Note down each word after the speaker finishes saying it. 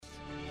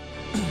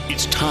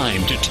It's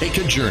time to take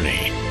a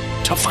journey,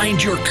 to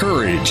find your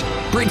courage,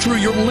 break through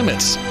your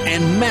limits,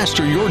 and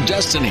master your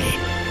destiny.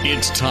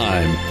 It's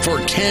time for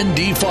Ken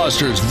D.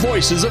 Foster's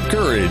Voices of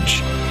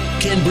Courage.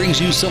 Ken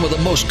brings you some of the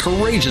most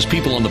courageous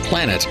people on the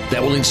planet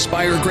that will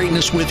inspire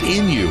greatness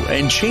within you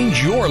and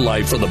change your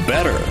life for the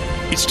better.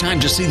 It's time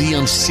to see the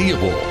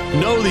unseeable,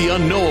 know the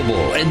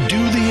unknowable, and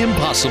do the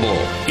impossible.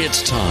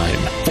 It's time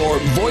for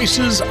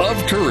Voices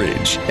of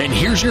Courage. And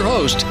here's your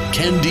host,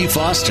 Ken D.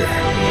 Foster.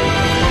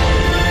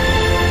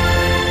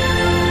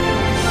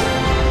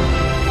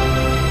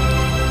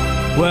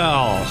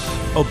 Well,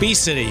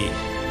 obesity,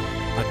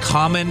 a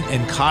common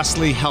and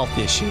costly health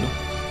issue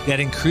that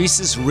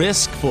increases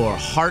risk for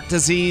heart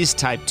disease,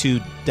 type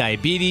 2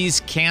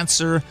 diabetes,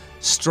 cancer,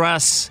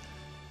 stress,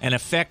 and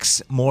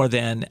affects more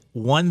than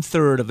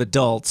 1/3 of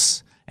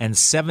adults and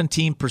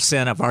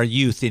 17% of our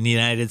youth in the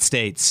United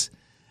States.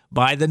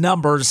 By the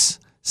numbers,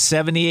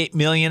 78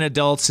 million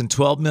adults and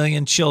 12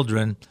 million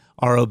children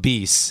are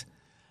obese.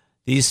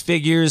 These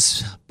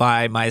figures,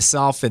 by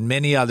myself and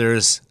many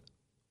others,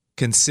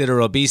 consider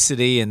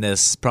obesity and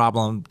this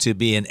problem to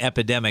be an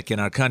epidemic in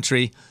our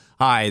country.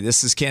 Hi,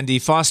 this is Ken D.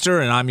 Foster,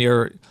 and I'm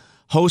your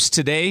host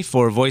today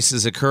for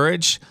Voices of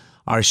Courage.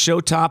 Our show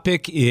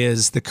topic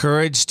is the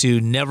courage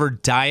to never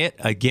diet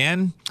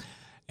again.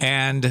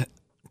 And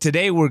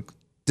today we're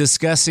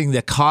discussing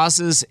the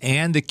causes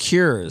and the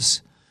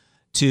cures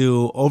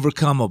to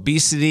overcome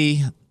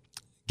obesity,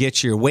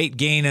 get your weight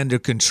gain under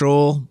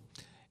control,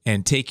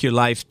 and take your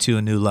life to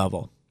a new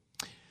level.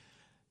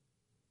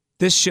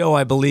 This show,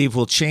 I believe,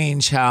 will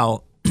change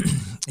how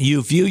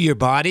you view your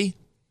body,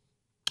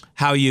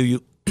 how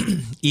you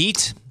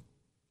eat,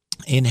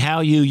 and how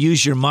you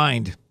use your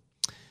mind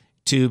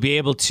to be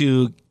able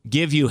to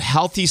give you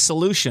healthy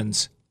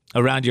solutions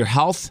around your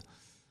health,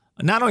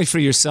 not only for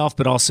yourself,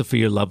 but also for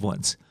your loved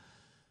ones.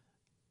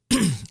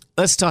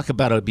 Let's talk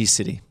about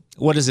obesity.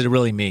 What does it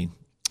really mean?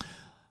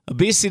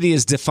 Obesity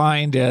is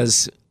defined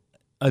as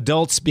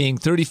adults being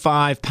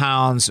 35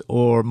 pounds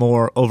or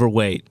more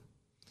overweight.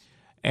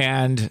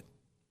 And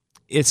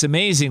it's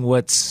amazing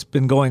what's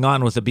been going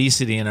on with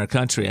obesity in our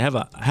country. I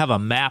have a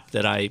map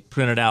that I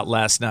printed out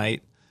last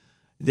night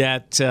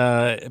that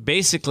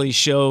basically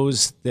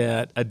shows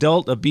that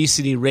adult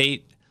obesity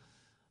rate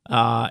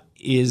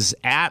is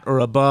at or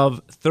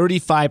above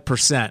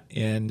 35%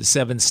 in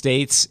 7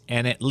 states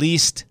and at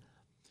least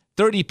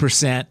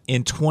 30%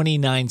 in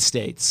 29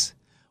 states.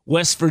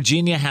 West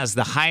Virginia has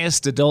the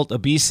highest adult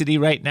obesity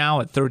right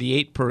now at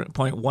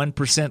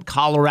 38.1%.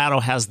 Colorado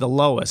has the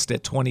lowest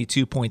at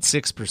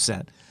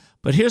 22.6%.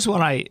 But here's what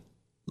I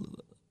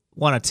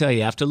want to tell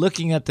you. After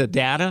looking at the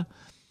data,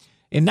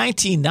 in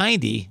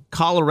 1990,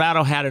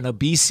 Colorado had an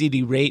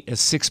obesity rate of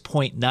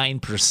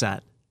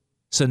 6.9%.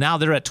 So now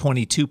they're at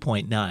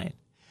 22.9%.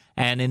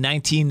 And in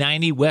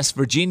 1990, West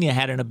Virginia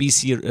had an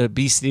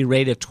obesity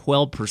rate of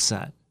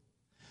 12%.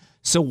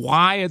 So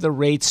why are the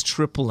rates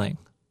tripling?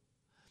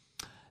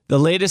 The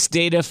latest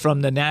data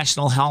from the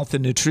National Health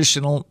and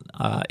Nutritional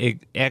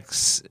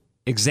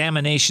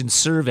Examination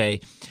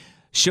Survey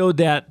showed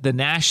that the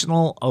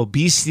national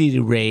obesity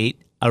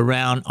rate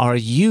around our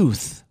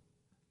youth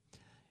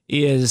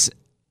is,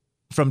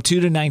 from 2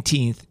 to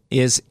 19th,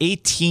 is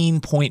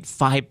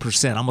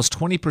 18.5%. Almost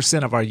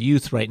 20% of our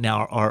youth right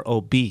now are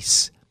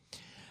obese.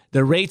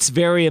 The rates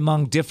vary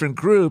among different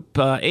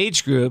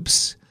age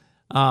groups,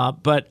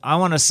 but I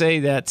want to say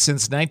that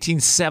since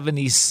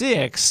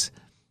 1976,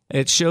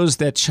 it shows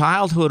that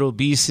childhood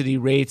obesity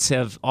rates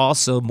have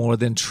also more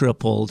than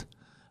tripled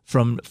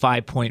from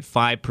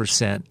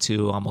 5.5%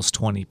 to almost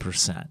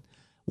 20%.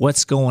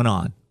 What's going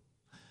on?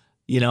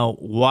 You know,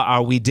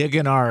 are we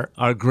digging our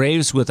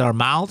graves with our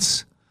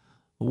mouths?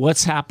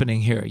 What's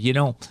happening here? You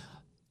know,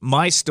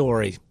 my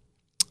story,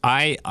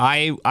 I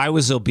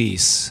was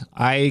obese.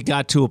 I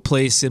got to a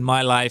place in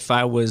my life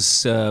I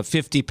was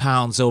 50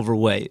 pounds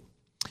overweight.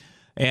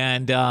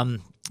 And,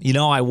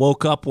 I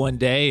woke up one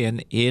day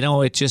and,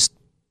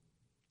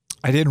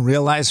 I didn't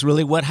realize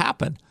really what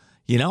happened.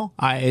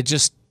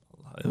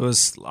 It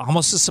was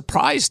almost a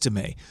surprise to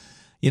me,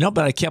 but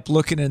I kept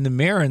looking in the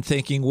mirror and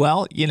thinking,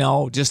 well,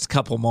 just a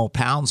couple more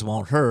pounds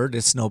won't hurt.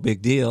 It's no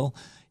big deal,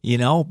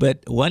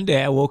 but one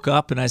day I woke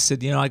up and I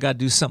said, I got to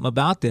do something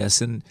about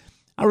this. And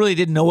I really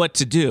didn't know what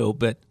to do,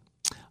 but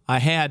I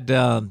think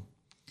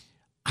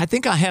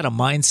I had a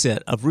mindset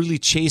of really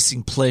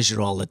chasing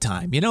pleasure all the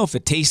time. If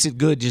it tasted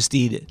good, just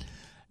eat it.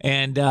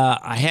 And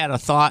I had a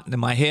thought in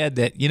my head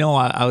that,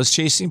 I was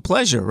chasing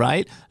pleasure,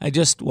 right? I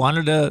just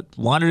wanted to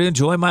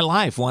enjoy my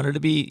life,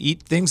 wanted to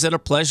eat things that are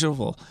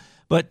pleasurable.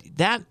 But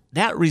that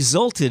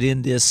resulted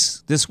in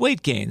this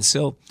weight gain.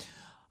 So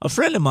a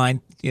friend of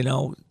mine,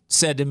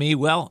 said to me,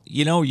 well,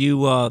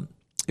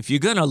 if you're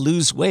going to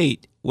lose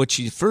weight,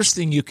 first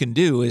thing you can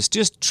do is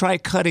just try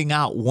cutting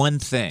out one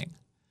thing.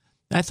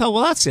 And I thought,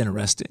 well, that's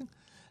interesting.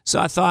 So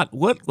I thought,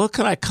 what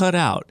could I cut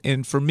out?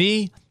 And for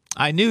me,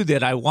 I knew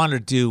that I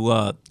wanted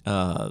to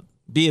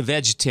be a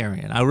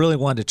vegetarian. I really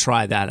wanted to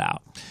try that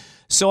out.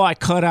 So I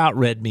cut out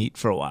red meat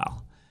for a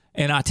while.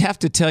 And I'd have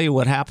to tell you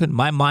what happened.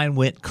 My mind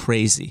went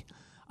crazy.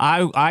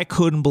 I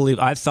couldn't believe.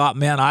 I thought,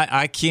 man,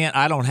 I can't.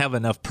 I don't have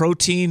enough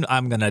protein.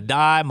 I'm going to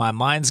die. My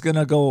mind's going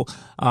to go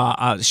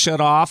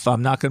shut off.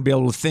 I'm not going to be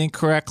able to think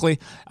correctly.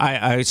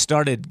 I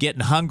started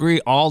getting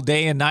hungry all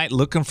day and night,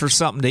 looking for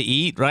something to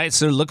eat. Right,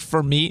 so look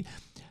for meat.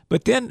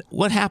 But then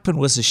what happened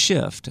was a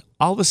shift.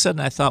 All of a sudden,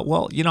 I thought,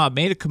 well, I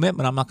made a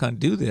commitment. I'm not going to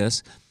do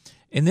this.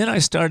 And then I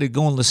started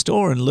going to the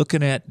store and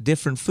looking at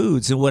different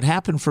foods. And what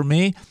happened for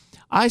me,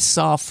 I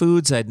saw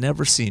foods I'd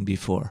never seen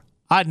before.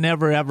 I'd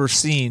never, ever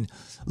seen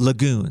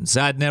legumes.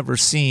 I'd never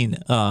seen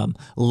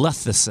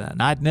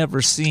lecithin. I'd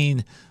never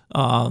seen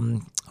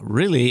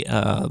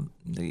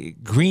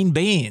green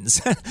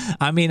beans.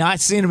 I mean,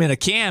 I'd seen them in a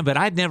can, but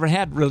I'd never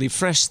had really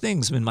fresh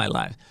things in my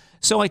life.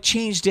 So I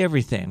changed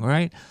everything,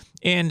 right?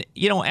 And,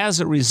 as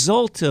a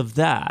result of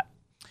that,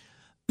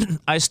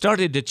 I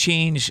started to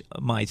change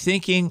my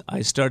thinking.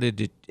 I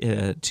started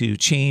to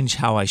change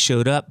how I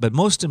showed up. But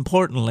most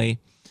importantly,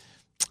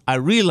 I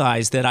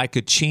realized that I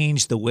could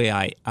change the way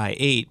I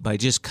ate by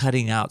just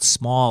cutting out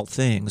small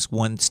things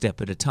one step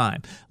at a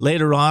time.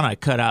 Later on, I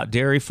cut out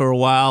dairy for a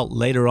while.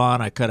 Later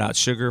on, I cut out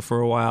sugar for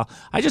a while.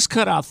 I just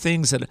cut out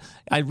things that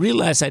I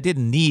realized I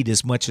didn't need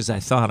as much as I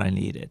thought I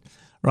needed.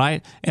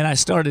 Right? And I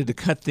started to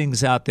cut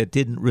things out that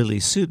didn't really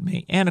suit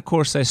me. And of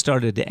course, I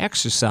started to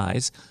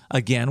exercise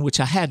again, which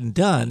I hadn't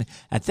done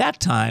at that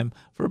time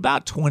for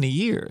about 20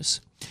 years.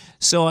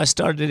 So I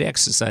started to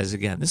exercise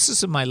again. This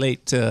is in my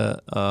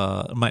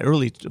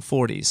early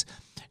 40s.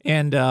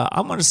 And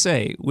I'm going to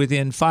say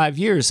within 5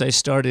 years, I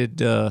started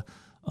doing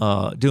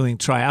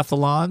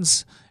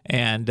triathlons.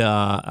 And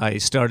I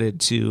started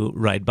to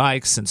ride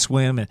bikes and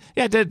swim. And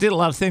I did a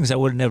lot of things I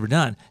would have never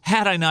done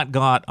had I not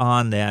got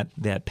on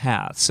that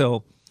path.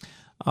 So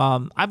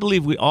I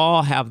believe we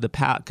all have the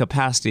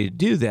capacity to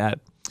do that.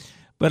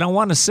 But I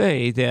want to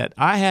say that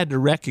I had to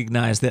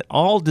recognize that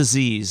all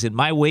disease in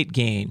my weight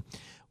gain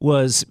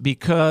was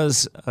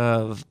because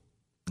of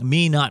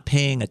me not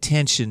paying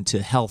attention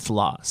to health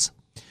laws.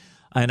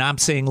 And I'm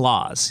saying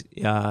laws.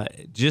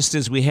 Just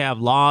as we have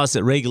laws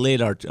that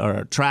regulate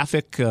our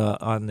traffic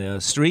on the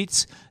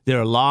streets, there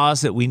are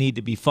laws that we need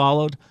to be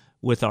followed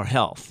with our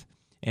health.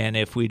 And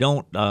if we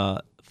don't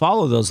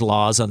follow those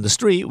laws on the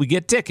street, we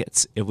get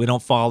tickets. If we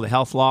don't follow the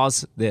health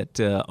laws that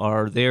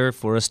are there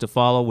for us to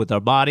follow with our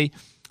body,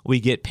 we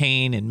get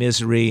pain and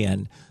misery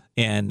and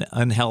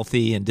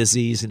unhealthy and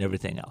disease and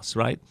everything else,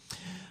 right?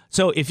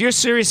 So if you're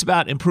serious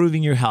about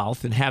improving your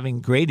health and having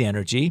great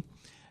energy,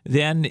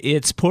 then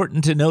it's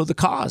important to know the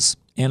cause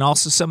and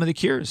also some of the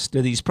cures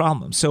to these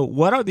problems. So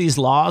what are these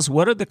laws?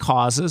 What are the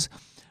causes?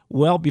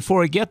 Well,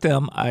 before I get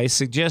them, I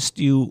suggest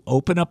you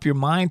open up your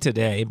mind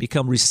today and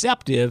become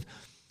receptive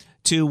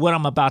to what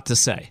I'm about to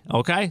say,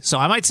 okay? So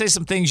I might say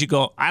some things you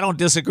go, I don't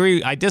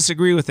disagree. I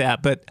disagree with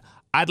that, but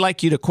I'd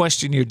like you to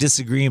question your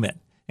disagreement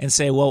and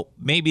say, well,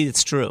 maybe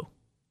it's true.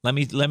 Let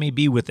me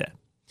be with it.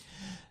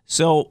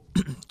 So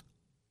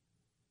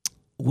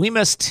we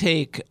must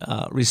take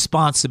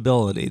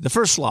responsibility. The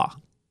first law,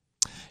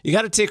 you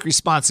got to take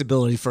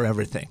responsibility for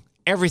everything.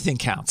 Everything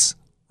counts,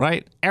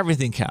 right?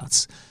 Everything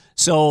counts.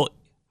 So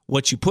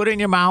what you put in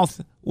your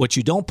mouth, what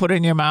you don't put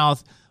in your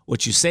mouth,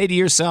 what you say to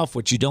yourself,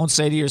 what you don't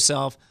say to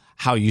yourself,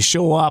 how you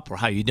show up or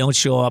how you don't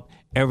show up,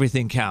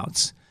 everything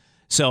counts.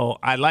 So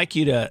I'd like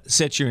you to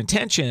set your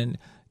intention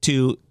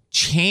to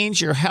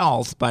change your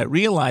health by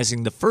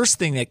realizing the first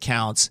thing that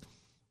counts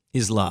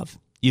is love.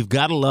 You've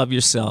got to love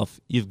yourself.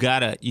 You've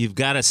got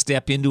to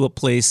step into a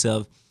place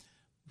of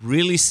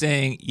really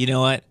saying, you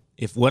know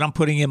what I'm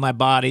putting in my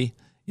body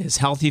is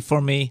healthy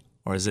for me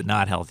or is it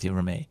not healthy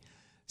for me?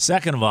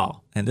 Second of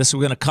all, and this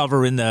we're going to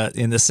cover in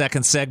the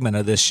second segment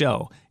of this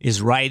show,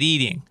 is right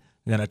eating.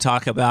 We're going to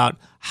talk about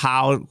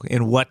how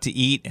and what to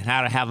eat and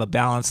how to have a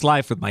balanced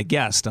life with my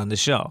guest on the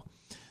show.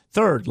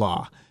 Third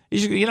law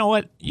is, you know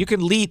what? You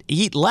can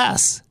eat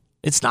less.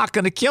 It's not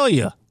going to kill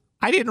you.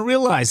 I didn't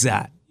realize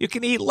that. You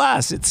can eat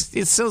less.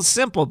 It's so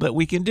simple, but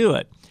we can do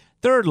it.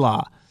 Third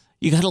law,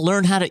 you got to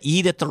learn how to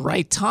eat at the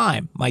right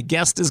time. My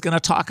guest is going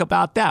to talk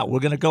about that. We're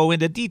going to go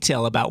into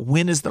detail about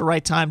when is the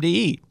right time to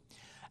eat.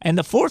 And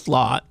the fourth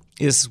law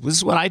is, this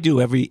is what I do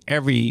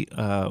every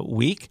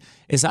week,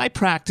 is I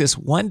practice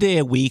 1 day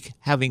a week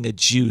having a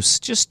juice,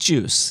 just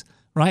juice,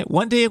 right?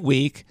 1 day a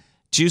week,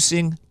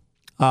 juicing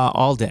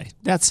all day.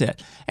 That's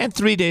it. And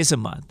 3 days a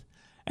month.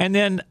 And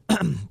then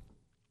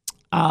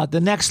the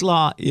next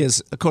law is,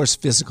 of course,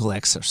 physical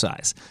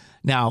exercise.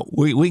 Now,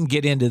 we can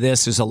get into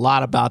this. There's a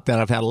lot about that.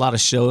 I've had a lot of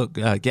show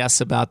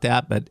guests about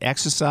that, but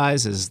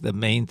exercise is the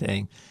main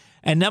thing.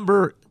 And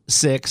number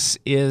 6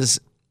 is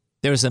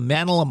there's a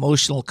mental,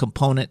 emotional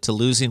component to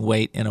losing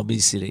weight and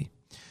obesity.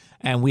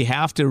 And we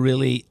have to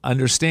really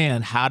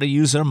understand how to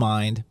use our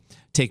mind,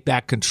 take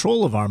back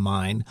control of our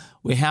mind.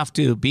 We have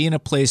to be in a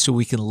place where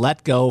we can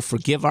let go,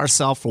 forgive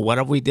ourselves for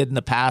whatever we did in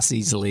the past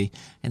easily,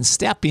 and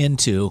step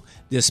into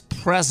this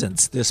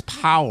presence, this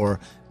power,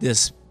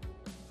 this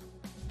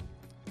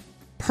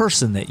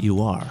person that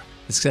you are.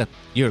 Except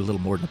you're a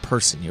little more than a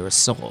person, you're a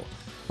soul.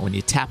 And when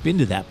you tap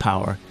into that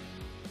power,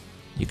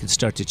 you can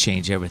start to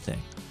change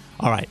everything.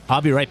 All right,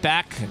 I'll be right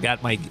back. I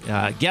got my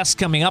guest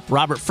coming up,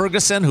 Robert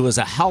Ferguson, who is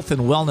a health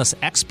and wellness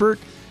expert,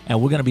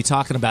 and we're going to be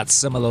talking about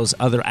some of those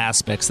other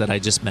aspects that I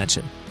just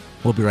mentioned.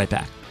 We'll be right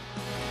back.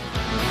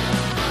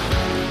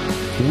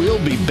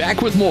 We'll be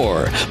back with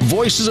more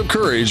Voices of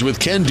Courage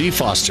with Ken D.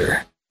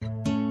 Foster.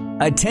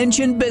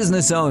 Attention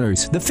business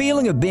owners. The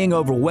feeling of being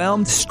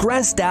overwhelmed,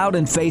 stressed out,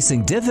 and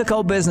facing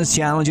difficult business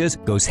challenges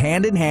goes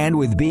hand in hand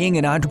with being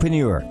an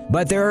entrepreneur.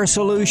 But there are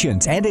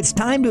solutions, and it's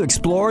time to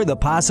explore the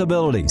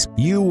possibilities.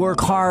 You work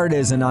hard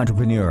as an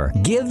entrepreneur.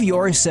 Give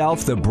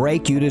yourself the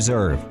break you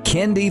deserve.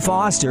 Ken D.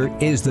 Foster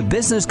is the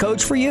business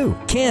coach for you.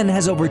 Ken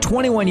has over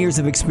 21 years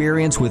of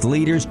experience with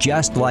leaders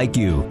just like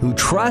you, who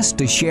trust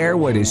to share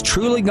what is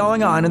truly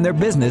going on in their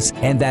business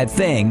and that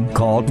thing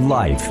called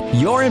life.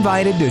 You're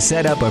invited to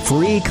set up a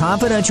free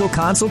confidential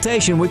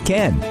consultation with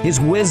Ken. His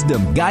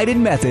wisdom, guided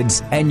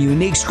methods, and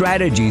unique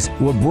strategies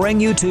will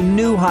bring you to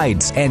new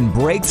heights and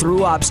break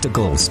through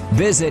obstacles.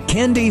 Visit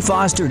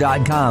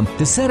KenDFoster.com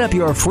to set up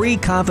your free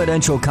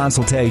confidential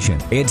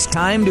consultation. It's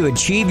time to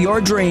achieve your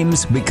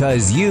dreams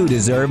because you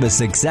deserve a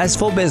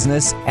successful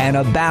business and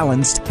a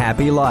balanced,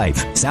 happy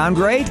life. Sound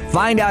great?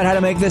 Find out how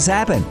to make this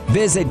happen.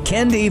 Visit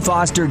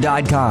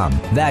KenDFoster.com.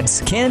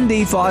 That's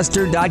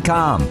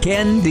KenDFoster.com.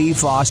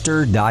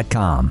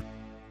 KenDFoster.com.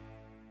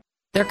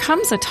 There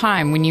comes a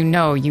time when you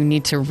know you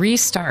need to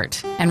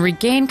restart and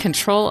regain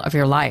control of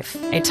your life.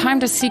 A time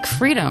to seek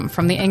freedom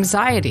from the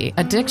anxiety,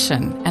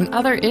 addiction, and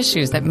other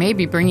issues that may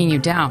be bringing you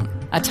down.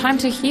 A time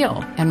to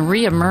heal and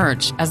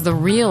re-emerge as the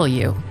real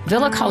you.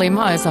 Villa Kali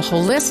Ma is a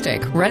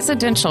holistic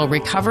residential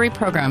recovery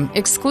program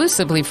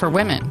exclusively for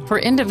women for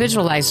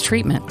individualized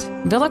treatment.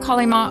 Villa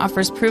Kali Ma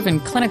offers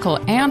proven clinical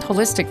and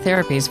holistic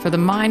therapies for the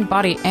mind,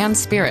 body, and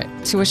spirit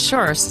to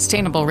assure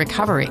sustainable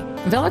recovery.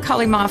 Villa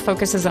Kali Ma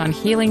focuses on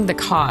healing the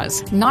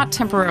cause, not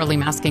temporarily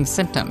masking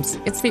symptoms.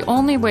 It's the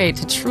only way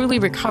to truly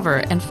recover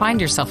and find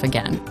yourself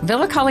again.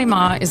 Villa Kali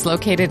Ma is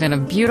located in a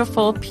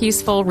beautiful,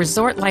 peaceful,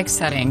 resort-like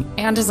setting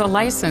and is a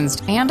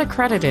licensed and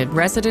accredited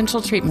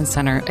residential treatment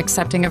center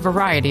accepting a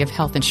variety of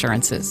health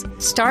insurances.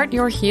 Start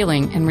your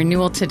healing and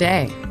renewal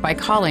today by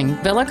calling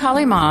Villa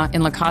Kali Ma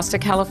in La Costa,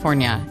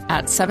 California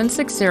at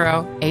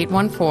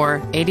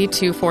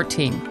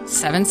 760-814-8214.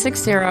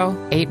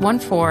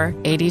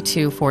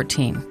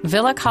 760-814-8214.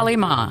 Villa Kali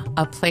Ma,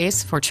 a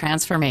place for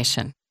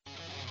transformation.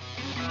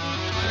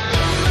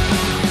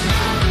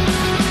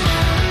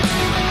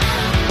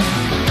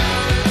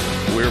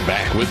 We're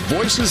back with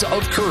Voices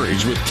of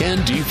Courage with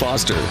Ken D.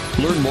 Foster.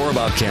 Learn more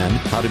about Ken,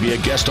 how to be a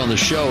guest on the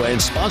show,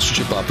 and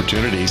sponsorship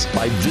opportunities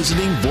by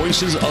visiting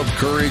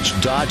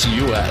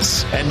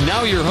voicesofcourage.us. And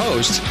now your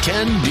host,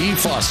 Ken D.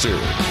 Foster.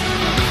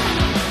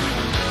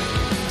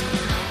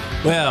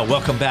 Well,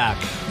 welcome back.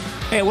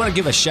 Hey, I want to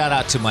give a shout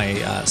out to my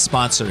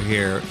sponsor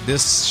here.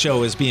 This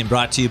show is being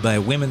brought to you by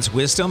Women's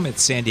Wisdom.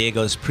 It's San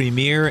Diego's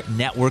premier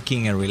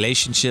networking and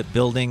relationship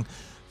building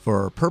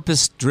for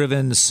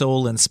purpose-driven,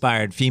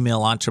 soul-inspired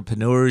female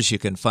entrepreneurs. You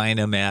can find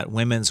them at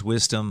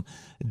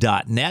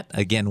womenswisdom.net.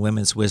 Again,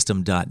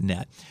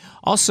 womenswisdom.net.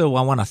 Also,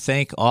 I want to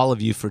thank all of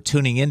you for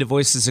tuning into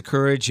Voices of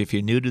Courage. If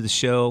you're new to the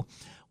show,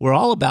 we're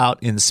all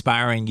about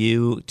inspiring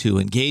you to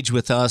engage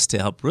with us to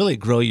help really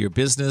grow your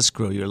business,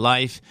 grow your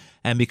life,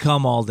 and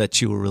become all that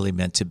you were really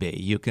meant to be.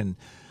 You can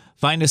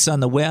find us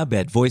on the web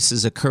at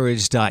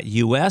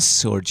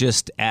voicesofcourage.us or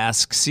just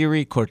ask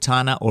Siri,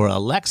 Cortana, or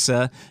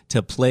Alexa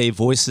to play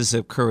Voices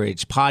of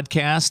Courage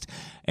podcast,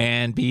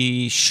 and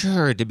be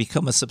sure to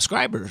become a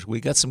subscriber.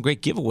 We got some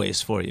great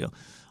giveaways for you.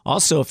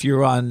 Also, if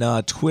you're on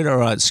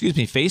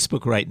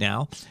Facebook right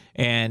now,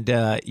 and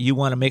you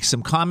want to make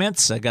some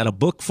comments, I got a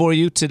book for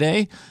you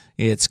today.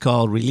 It's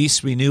called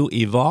Release, Renew,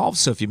 Evolve.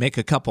 So if you make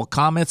a couple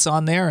comments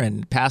on there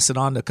and pass it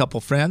on to a couple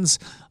friends,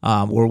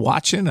 we're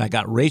watching. I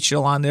got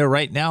Rachel on there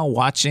right now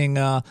watching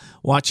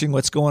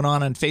what's going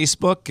on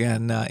Facebook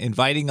and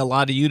inviting a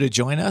lot of you to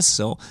join us.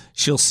 So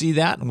she'll see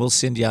that, and we'll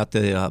send you out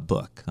the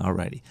book. All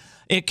righty.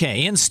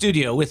 Okay, in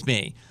studio with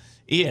me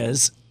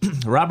is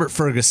Robert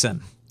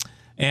Ferguson.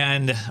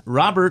 And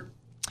Robert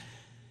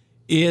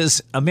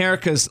is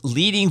America's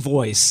leading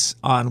voice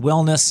on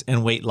wellness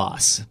and weight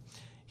loss.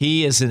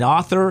 He is an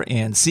author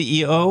and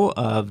CEO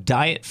of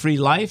Diet Free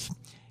Life.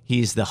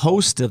 He's the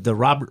host of The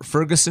Robert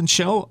Ferguson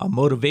Show, a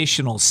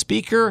motivational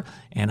speaker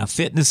and a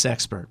fitness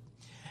expert.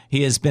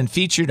 He has been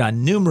featured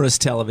on numerous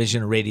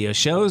television and radio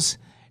shows.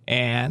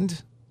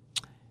 And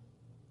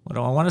what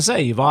do I want to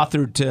say? You've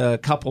authored a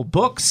couple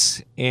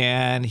books,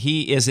 and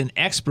he is an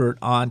expert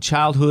on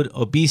childhood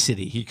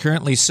obesity. He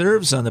currently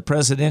serves on the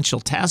Presidential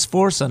Task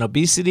Force on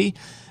Obesity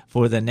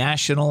for the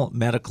National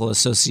Medical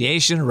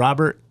Association.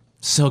 Robert,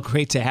 so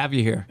great to have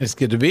you here. It's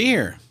good to be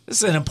here.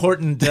 This is an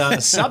important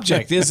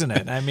subject, isn't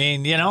it? I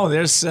mean,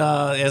 there's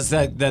as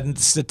the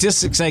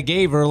statistics I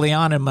gave early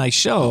on in my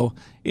show,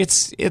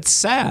 it's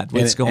sad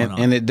what's going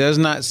on. And it does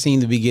not seem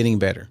to be getting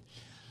better.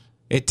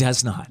 It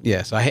does not.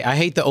 Yes. I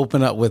hate to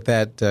open up with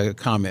that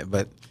comment,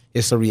 but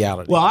it's a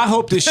reality. Well, I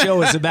hope this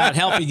show is about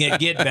helping it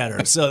get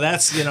better. So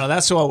that's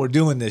why we're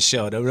doing this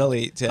show,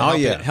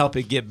 to help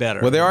it get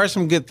better. Well, there are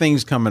some good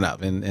things coming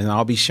up, and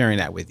I'll be sharing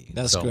that with you.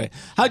 That's great.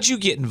 How'd you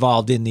get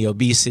involved in the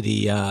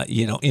obesity,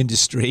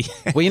 industry?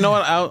 Well, you know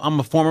what? I'm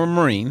a former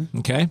Marine.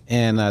 Okay.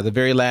 And the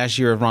very last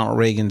year of Ronald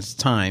Reagan's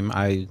time,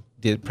 I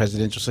did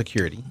presidential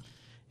security.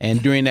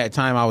 And during that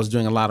time, I was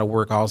doing a lot of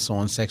work also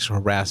on sexual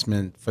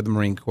harassment for the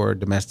Marine Corps,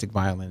 domestic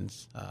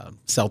violence,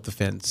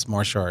 self-defense,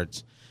 martial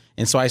arts.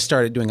 And so I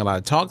started doing a lot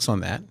of talks on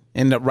that.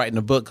 Ended up writing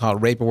a book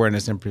called Rape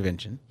Awareness and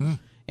Prevention.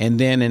 And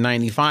then in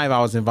 95, I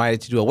was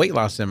invited to do a weight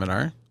loss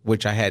seminar,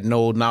 which I had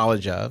no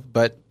knowledge of,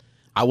 but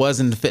I was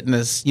in the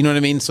fitness, you know what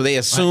I mean? So they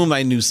assumed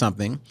I knew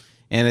something.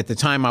 And at the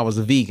time I was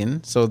a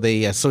vegan, so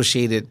they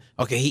associated,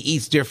 okay, he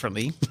eats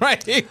differently,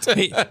 right? he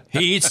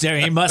eats there.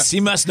 He must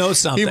know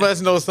something. He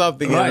must know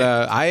something. Right.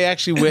 And I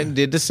actually went and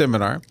did the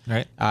seminar.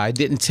 Right. I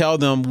didn't tell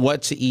them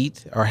what to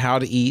eat or how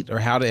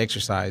to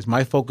exercise.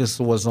 My focus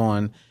was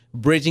on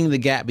bridging the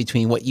gap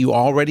between what you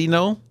already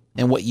know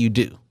and what you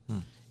do.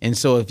 And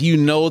so if you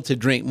know to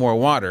drink more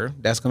water,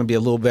 that's going to be a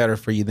little better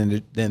for you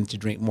than to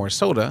drink more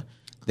soda,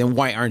 then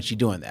why aren't you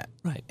doing that?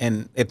 Right.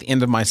 And at the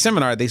end of my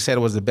seminar, they said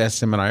it was the best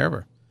seminar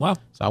ever. Wow.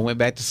 So I went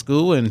back to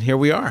school, and here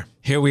we are.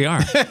 Here we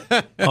are.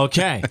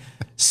 Okay.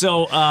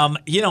 So,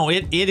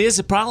 it is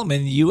a problem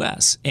in the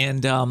U.S.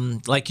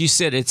 And like you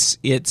said,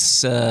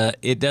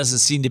 it doesn't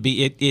seem to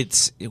be,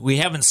 we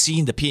haven't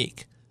seen the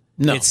peak.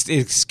 No.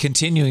 It's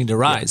continuing to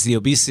rise, the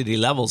obesity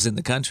levels in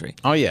the country.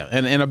 Oh, yeah.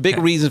 And a big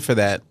reason for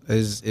that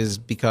is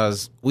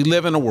because we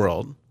live in a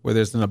world where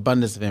there's an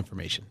abundance of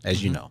information,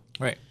 as you know.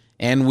 Right.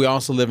 And we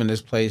also live in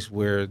this place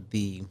where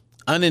the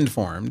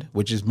uninformed,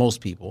 which is most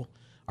people,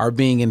 are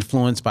being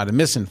influenced by the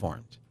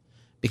misinformed,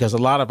 because a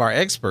lot of our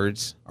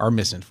experts are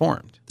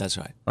misinformed. That's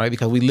right. Right?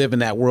 Because we live in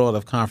that world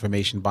of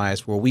confirmation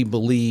bias where we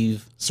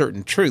believe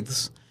certain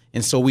truths,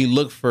 and so we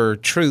look for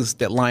truths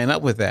that line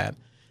up with that.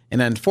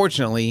 And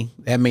unfortunately,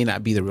 that may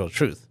not be the real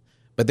truth.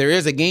 But there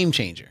is a game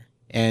changer.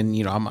 And,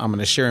 I'm going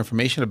to share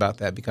information about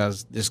that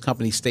because this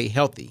company, Stay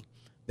Healthy,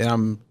 that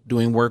I'm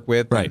doing work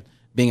with, right, and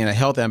being a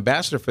health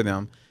ambassador for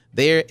them,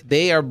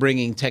 they are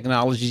bringing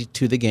technology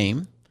to the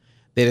game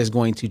that is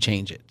going to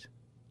change it,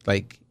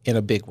 like in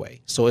a big way.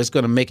 So it's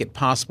going to make it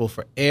possible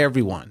for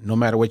everyone, no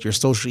matter what your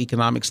social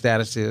economic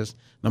status is,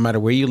 no matter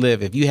where you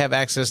live. If you have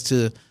access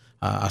to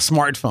a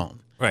smartphone,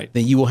 right,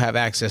 then you will have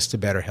access to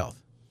better health.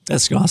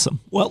 That's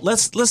awesome. Well,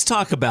 let's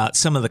talk about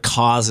some of the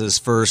causes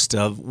first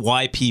of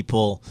why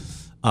people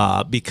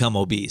become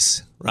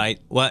obese, right?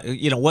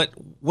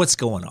 What's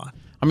going on?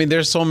 I mean,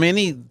 there's so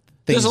many things.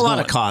 There's a lot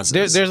of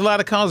causes. There's a lot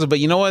of causes, but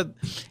you know what?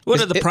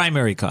 What are the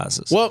primary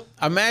causes? Well,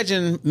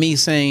 imagine me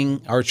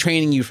saying or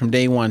training you from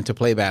day one to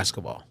play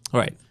basketball.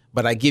 Right.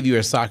 But I give you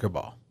a soccer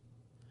ball.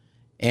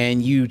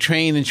 And you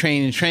train and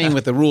train and train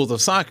with the rules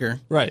of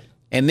soccer. Right.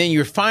 And then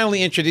you're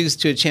finally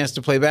introduced to a chance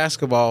to play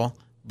basketball,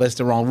 but it's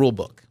the wrong rule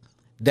book.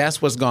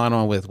 That's what's going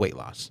on with weight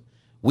loss.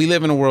 We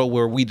live in a world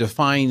where we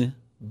define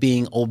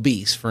being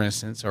obese, for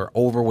instance, or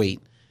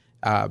overweight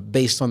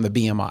based on the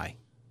BMI,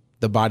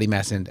 the body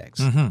mass index,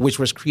 which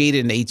was created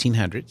in the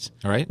 1800s,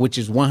 right, which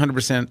is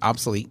 100%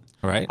 obsolete.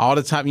 Right. All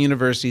the top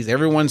universities,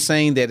 everyone's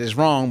saying that it's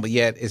wrong, but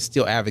yet it's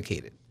still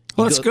advocated.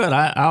 Well, that's good.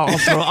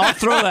 I'll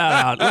throw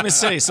that out. Let me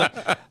see. So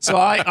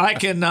I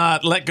can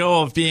let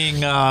go of being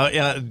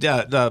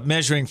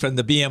measuring from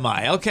the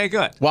BMI. Okay,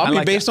 good.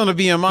 Well, based on the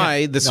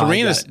BMI,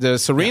 the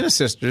Serena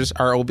sisters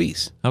are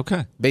obese.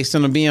 Okay. Based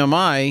on the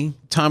BMI,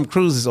 Tom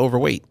Cruise is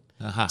overweight.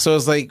 So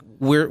it's like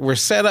we're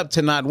set up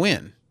to not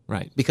win.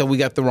 Right. Because we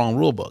got the wrong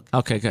rule book.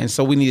 Okay, good. And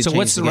so we need to change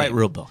what's the right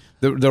rule book?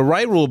 The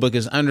right rule book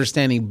is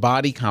understanding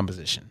body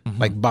composition,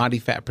 like body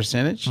fat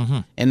percentage,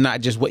 and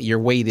not just what your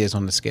weight is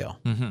on the scale.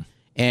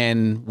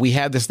 And we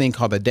have this thing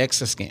called the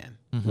DEXA scan,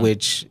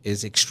 which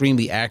is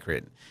extremely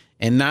accurate,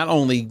 and not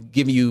only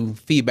give you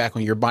feedback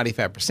on your body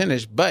fat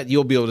percentage, but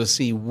you'll be able to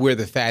see where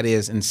the fat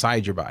is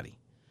inside your body.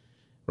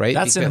 Right?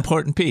 That's an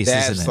important piece,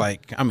 isn't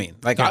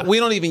it? We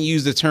don't even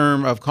use the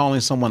term of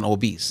calling someone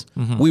obese.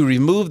 We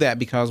remove that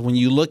because when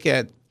you look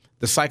at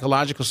the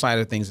psychological side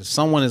of things, if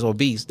someone is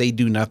obese, they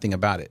do nothing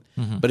about it.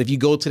 But if you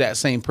go to that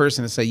same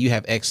person and say you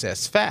have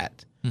excess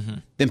fat,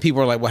 then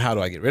people are like, well, how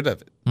do I get rid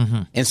of it?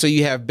 And so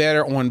you have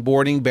better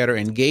onboarding, better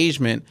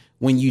engagement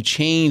when you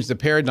change the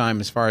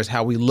paradigm as far as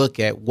how we look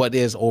at what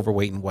is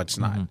overweight and what's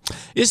not.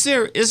 Is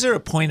there a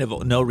point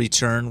of no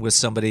return with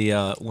somebody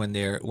when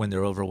they're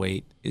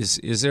overweight?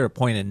 Is there a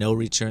point of no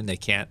return? They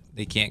can't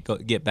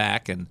get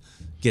back and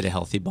get a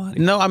healthy body?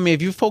 No, I mean,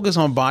 if you focus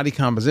on body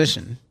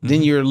composition,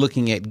 then you're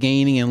looking at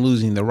gaining and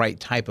losing the right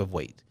type of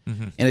weight.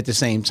 And at the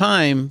same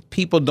time,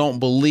 people don't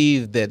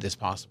believe that it's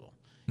possible.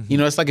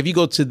 It's like if you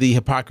go to the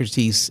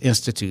Hippocrates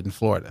Institute in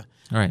Florida,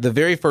 the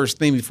very first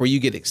thing before you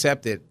get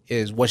accepted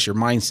is what's your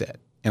mindset.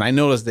 And I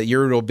noticed that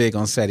you're real big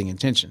on setting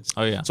intentions.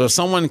 Oh, yeah. So if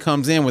someone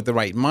comes in with the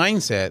right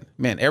mindset,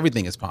 man,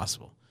 everything is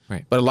possible.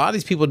 Right. But a lot of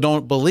these people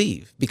don't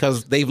believe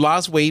because they've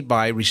lost weight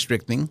by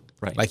restricting,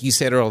 Right. like you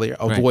said earlier,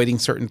 avoiding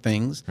certain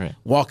things, Right.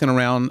 walking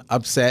around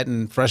upset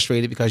and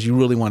frustrated because you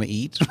really want to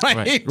eat,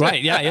 right?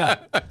 Right. Yeah.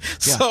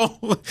 So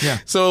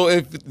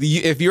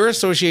if your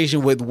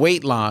association with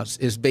weight loss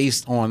is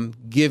based on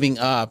giving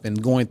up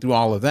and going through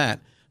all of that,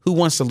 who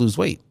wants to lose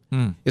weight?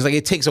 It's like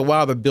it takes a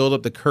while to build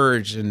up the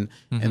courage and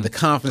the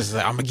confidence.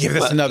 Like, I'm gonna give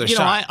this another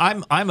shot.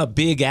 I'm a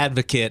big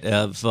advocate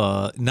of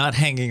not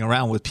hanging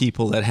around with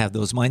people that have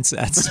those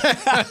mindsets.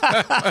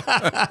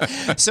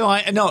 So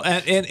I know,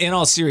 in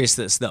all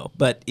seriousness though,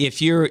 but if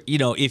you're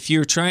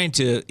trying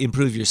to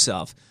improve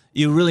yourself,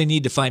 you really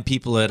need to find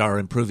people that are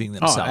improving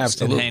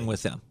themselves and hang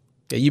with them.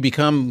 Yeah, you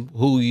become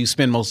who you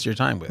spend most of your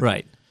time with.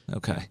 Right.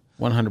 Okay.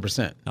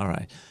 100%. All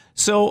right.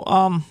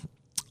 So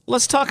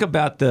let's talk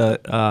about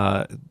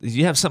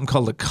you have something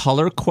called the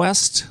Color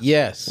Quest.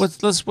 Yes. What's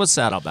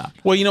that about?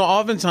 Well,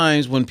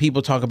 oftentimes when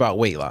people talk about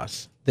weight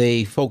loss,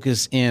 they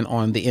focus in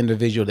on the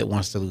individual that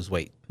wants to lose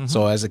weight.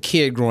 So as a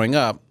kid growing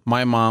up,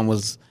 my mom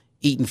was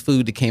eating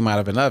food that came out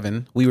of an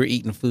oven. We were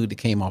eating food that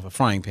came off a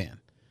frying pan.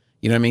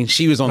 You know what I mean?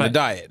 She was on the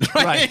diet.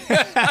 Right.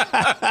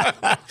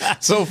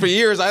 So for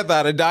years, I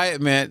thought a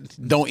diet meant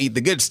don't eat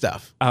the good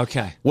stuff.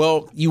 Okay.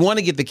 Well, you want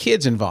to get the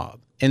kids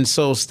involved. And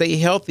so Stay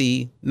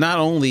Healthy not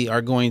only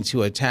are going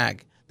to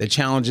attack the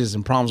challenges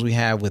and problems we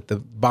have with the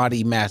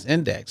body mass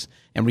index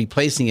and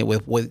replacing it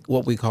with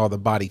what we call the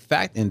body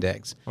fat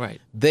index.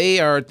 Right. They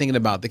are thinking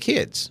about the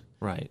kids.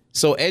 Right.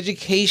 So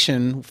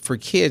education for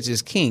kids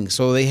is king.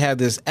 So they have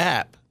this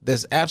app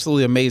that's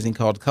absolutely amazing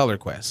called Color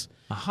Quest.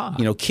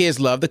 Kids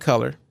love the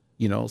color.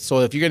 So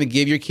if you're going to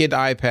give your kid the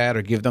iPad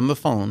or give them the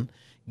phone,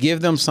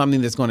 give them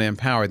something that's going to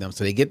empower them.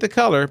 So they get the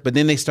color, but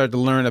then they start to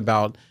learn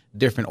about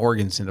different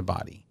organs in the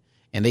body.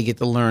 And they get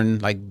to learn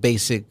like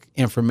basic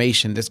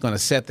information that's going to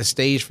set the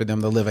stage for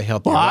them to live a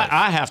healthy life.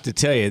 I have to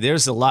tell you,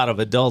 there's a lot of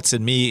adults,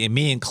 and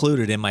me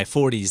included, in my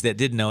 40s that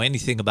didn't know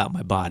anything about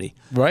my body.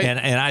 Right. And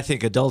I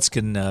think adults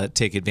can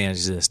take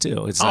advantage of this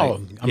too. It's I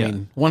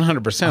mean, 100%.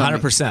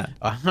 100%.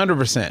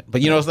 100%.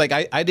 But, it's like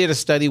I did a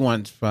study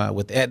once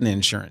with Aetna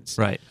Insurance.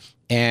 Right.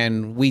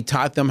 And we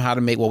taught them how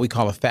to make what we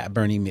call a fat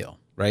burning meal,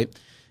 right?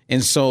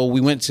 And so we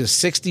went to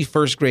 60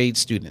 first grade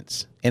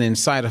students, and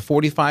inside of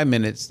 45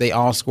 minutes, they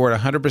all scored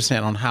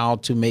 100% on how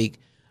to make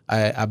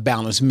a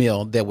balanced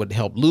meal that would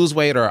help lose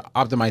weight or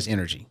optimize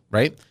energy,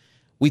 right?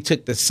 We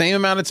took the same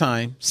amount of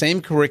time,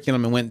 same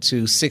curriculum, and went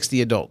to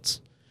 60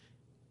 adults.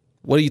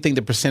 What do you think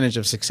the percentage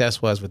of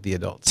success was with the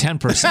adults?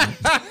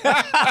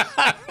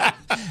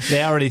 10%.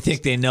 They already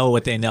think they know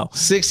what they know.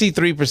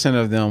 63%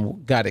 of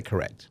them got it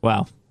correct.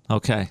 Wow.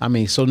 Okay. I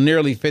mean, so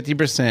nearly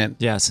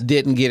 50%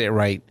 didn't get it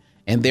right.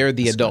 And they're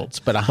the adults,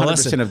 but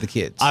 100% of the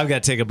kids. I've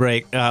got to take a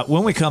break.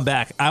 When we come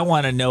back, I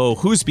want to know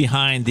who's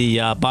behind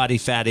the body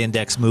fat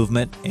index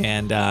movement,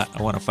 and I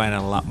want to find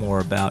out a lot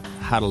more about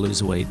how to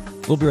lose weight.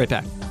 We'll be right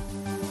back.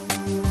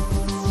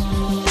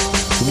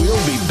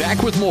 We'll be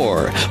back with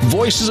more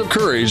Voices of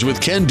Courage with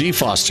Ken D.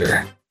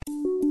 Foster.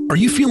 Are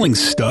you feeling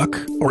stuck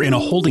or in a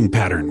holding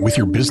pattern with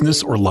your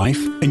business or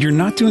life, and you're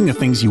not doing the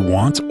things you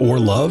want or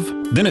love?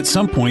 Then at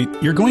some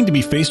point, you're going to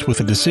be faced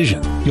with a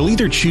decision. You'll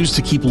either choose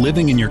to keep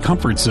living in your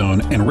comfort zone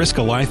and risk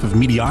a life of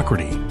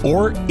mediocrity,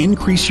 or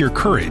increase your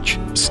courage,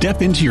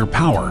 step into your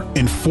power,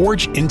 and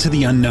forge into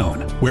the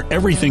unknown, where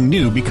everything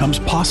new becomes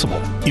possible.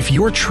 If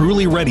you're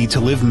truly ready to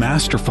live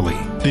masterfully,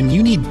 then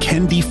you need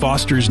Ken D.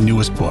 Foster's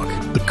newest book,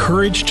 The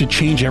Courage to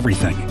Change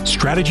Everything,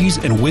 Strategies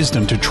and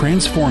Wisdom to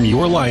Transform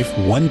Your Life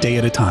One Day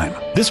at a Time.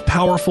 This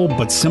powerful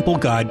but simple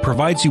guide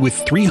provides you with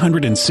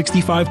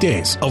 365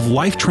 days of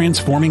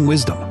life-transforming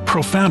wisdom,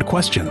 profound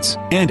questions,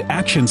 and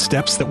action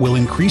steps that will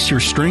increase your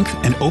strength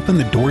and open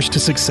the doors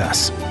to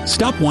success.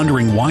 Stop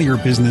wondering why your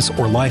business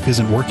or life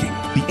isn't working.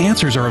 The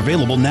answers are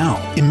available now.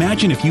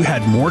 Imagine if you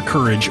had more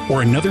courage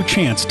or another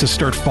chance to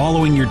start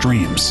following your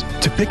dreams.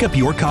 To pick up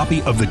your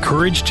copy of The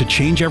Courage to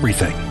Change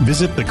Everything,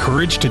 visit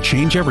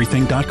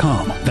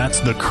thecouragetochangeeverything.com. That's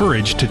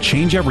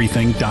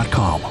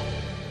thecouragetochangeeverything.com.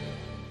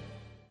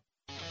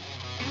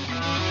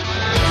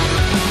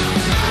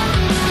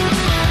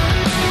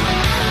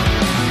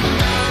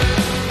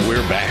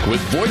 Back with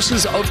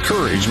Voices of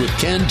Courage with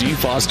Ken D.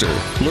 Foster.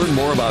 Learn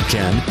more about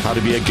Ken, how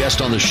to be a guest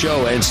on the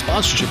show, and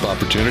sponsorship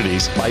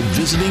opportunities by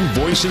visiting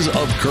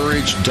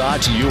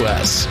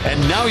voicesofcourage.us.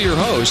 And now your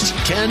host,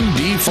 Ken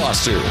D.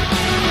 Foster.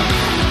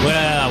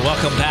 Well,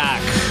 welcome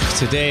back.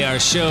 Today our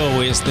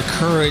show is The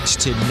Courage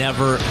to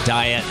Never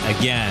Diet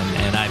Again.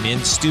 And I'm in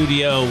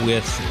studio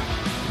with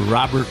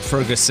Robert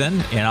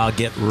Ferguson, and I'll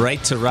get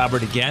right to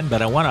Robert again,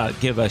 but I want to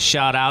give a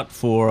shout out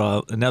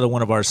for another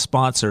one of our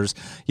sponsors.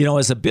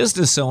 As a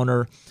business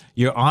owner,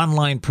 your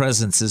online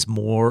presence is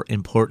more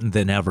important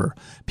than ever.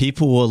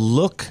 People will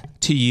look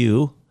to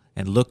you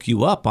and look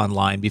you up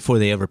online before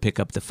they ever pick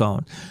up the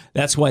phone.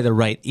 That's why the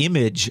right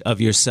image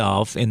of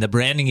yourself and the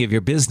branding of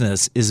your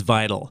business is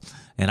vital.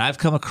 And I've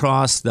come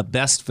across the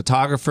best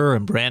photographer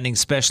and branding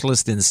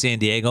specialist in San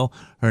Diego.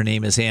 Her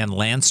name is Ann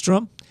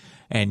Landstrom.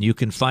 And you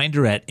can find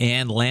her at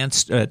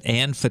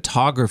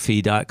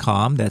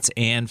AnnPhotography.com. That's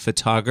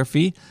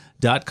AnnPhotography.com.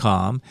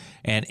 AnnPhotographers.com,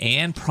 and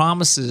Ann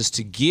promises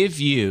to give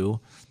you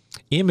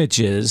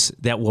images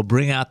that will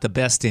bring out the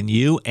best in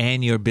you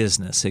and your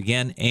business.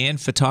 Again,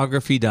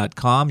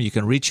 AnnPhotography.com. You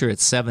can reach her at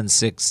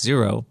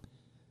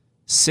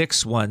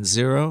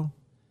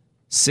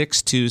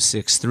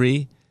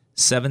 760-610-6263,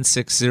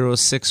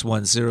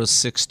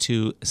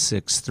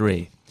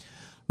 760-610-6263.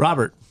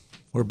 Robert,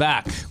 we're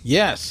back.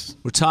 Yes.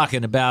 We're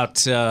talking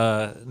about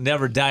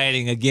never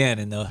dieting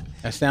again.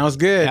 That sounds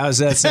good. How does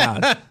that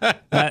sound?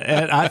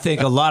 I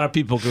think a lot of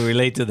people can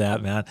relate to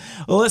that, man.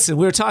 Well, listen,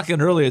 we were talking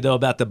earlier, though,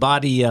 about the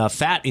body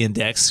fat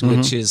index,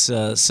 which is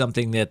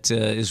something that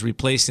is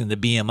replacing the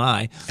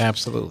BMI.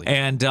 Absolutely.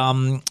 And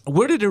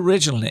where did it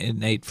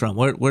originate from?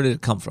 Where did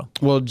it come from?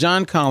 Well,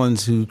 John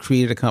Collins, who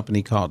created a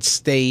company called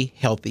Stay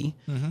Healthy.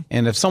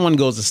 And if someone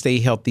goes to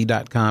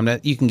stayhealthy.com,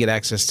 that you can get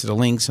access to the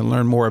links and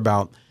learn more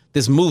about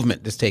this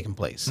movement that's taking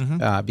place,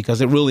 because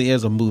it really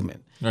is a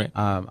movement. Right.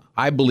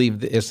 I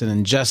believe that it's an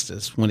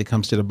injustice when it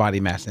comes to the body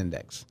mass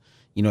index.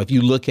 You know, if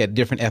you look at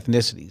different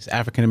ethnicities,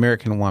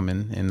 African-American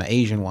woman and the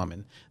Asian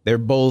woman, they're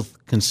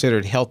both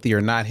considered healthy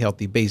or not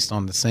healthy based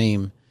on the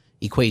same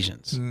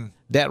equations.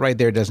 That right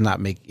there does not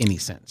make any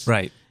sense.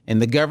 Right.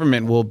 And the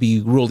government will be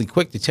really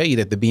quick to tell you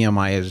that the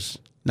BMI is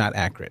not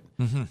accurate.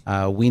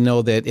 We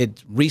know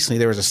that recently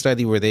there was a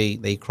study where they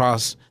did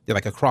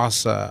like a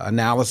cross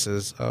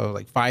analysis of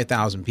like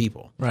 5,000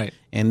 people. Right.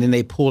 And then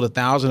they pulled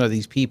 1,000 of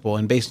these people,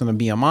 and based on the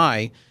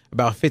BMI,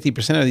 about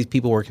 50% of these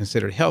people were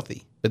considered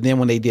healthy. But then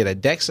when they did a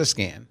DEXA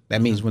scan,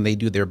 that means when they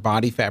do their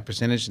body fat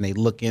percentage and they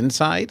look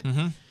inside,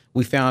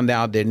 we found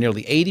out that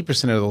nearly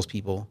 80% of those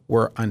people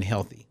were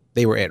unhealthy.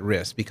 They were at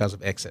risk because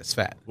of excess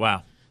fat.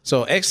 Wow.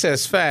 So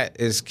excess fat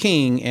is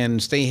king,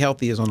 and Stay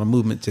Healthy is on a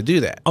movement to do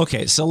that.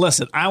 Okay, so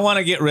listen, I want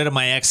to get rid of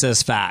my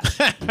excess fat.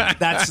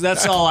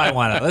 That's all I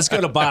want. Let's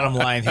go to bottom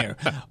line here.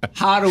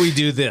 How do we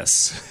do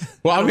this?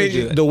 Well, I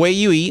mean, the way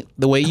you eat,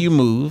 the way you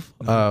move,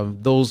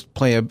 those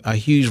play a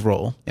huge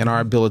role in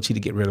our ability to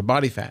get rid of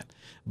body fat.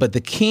 But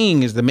the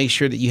king is to make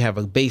sure that you have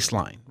a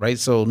baseline, right?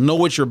 So know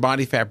what your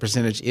body fat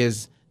percentage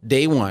is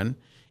day one,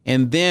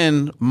 and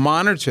then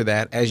monitor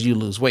that as you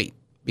lose weight.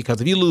 Because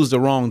if you lose the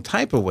wrong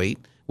type of weight,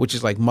 which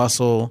is like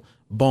muscle,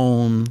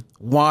 bone,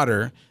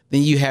 water,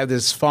 then you have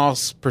this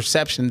false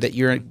perception that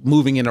you're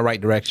moving in the right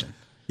direction.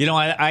 You know,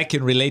 I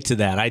can relate to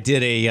that. I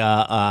did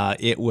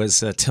it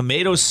was a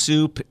tomato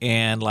soup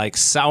and like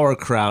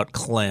sauerkraut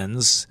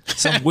cleanse,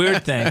 some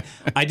weird thing.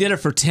 I did it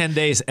for 10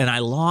 days and I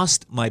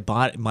lost my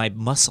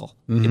muscle.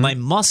 My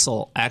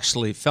muscle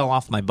actually fell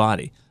off my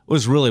body. It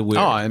was really weird.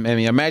 Oh, I mean,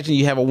 imagine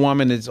you have a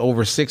woman that's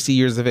over 60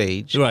 years of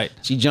age. Right.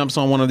 She jumps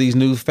on one of these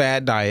new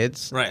fad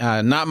diets,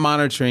 right. Not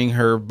monitoring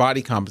her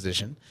body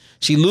composition.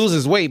 She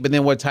loses weight, but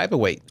then what type of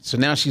weight? So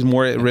now she's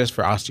more at risk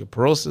for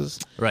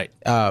osteoporosis. Right.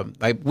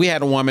 Like we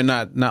had a woman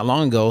not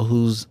long ago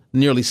who's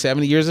nearly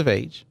 70 years of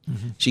age.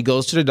 She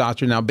goes to the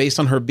doctor. Now, based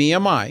on her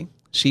BMI,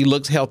 she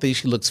looks healthy.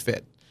 She looks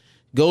fit.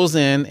 Goes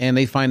in, and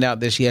they find out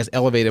that she has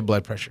elevated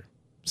blood pressure.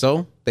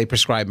 So they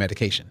prescribe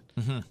medication.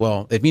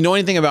 Well, if you know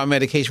anything about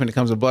medication when it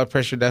comes to blood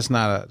pressure, that's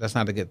not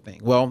a good thing.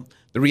 Well,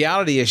 the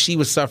reality is she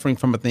was suffering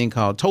from a thing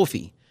called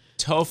TOFI.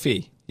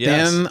 TOFI,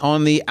 yes. Thin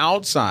on the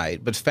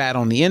outside, but fat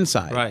on the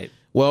inside. Right.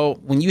 Well,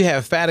 when you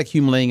have fat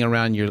accumulating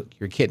around your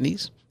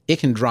kidneys, it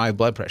can drive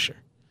blood pressure.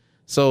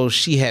 So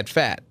she had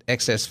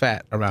excess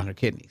fat around her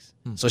kidneys.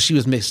 So she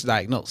was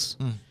misdiagnosed.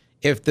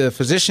 If the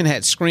physician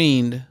had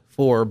screened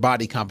for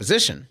body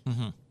composition,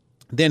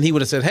 then he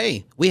would have said,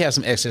 hey, we have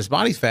some excess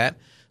body fat.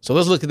 So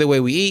let's look at the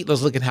way we eat.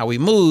 Let's look at how we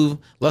move.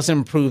 Let's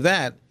improve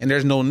that. And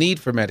there's no need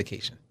for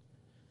medication.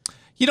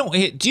 You know,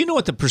 do you know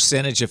what the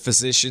percentage of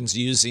physicians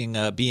using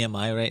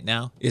BMI right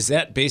now? Is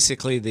that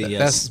basically the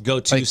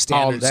go-to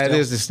standard? That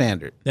is the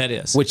standard. That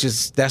is.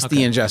 That's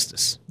the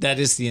injustice. That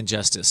is the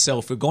injustice. So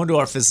if we're going to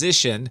our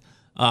physician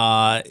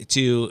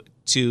to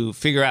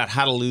figure out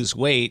how to lose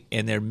weight,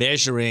 and they have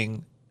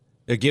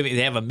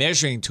a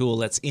measuring tool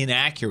that's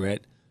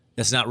inaccurate,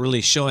 that's not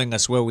really showing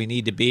us where we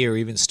need to be, or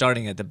even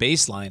starting at the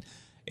baseline,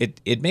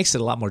 it makes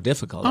it a lot more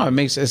difficult. Oh,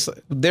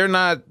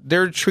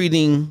 they're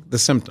treating the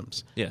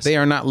symptoms. Yes. They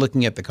are not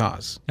looking at the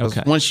cause.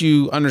 Okay. Once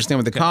you understand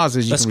what the cause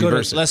is, you can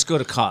reverse it. Let's go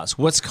to cause.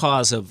 What's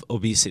cause of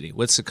obesity?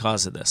 What's the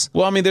cause of this?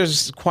 Well, I mean,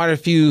 there's quite a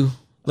few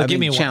give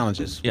me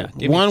challenges. Yeah.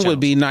 One would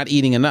be not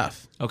eating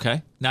enough.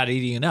 Okay. Not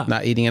eating enough.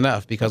 Not eating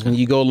enough, because when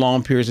you go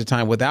long periods of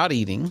time without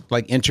eating,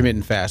 like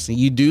intermittent fasting,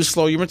 you do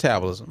slow your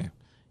metabolism. Yeah.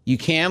 You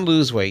can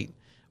lose weight,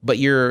 but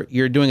you're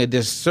doing a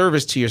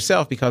disservice to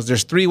yourself, because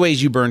there's 3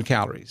 ways you burn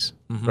calories,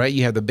 right?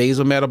 You have the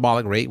basal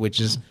metabolic rate, which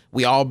is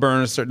we all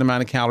burn a certain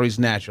amount of calories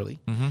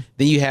naturally.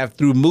 Then you have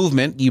through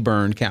movement, you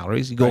burn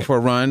calories. You go for a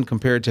run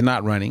compared to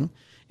not running.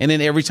 And then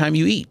every time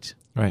you eat.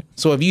 Right.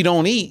 So if you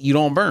don't eat, you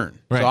don't burn.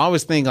 Right. So I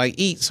always think like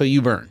eat so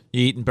you burn.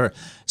 You eat and burn.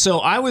 So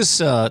I was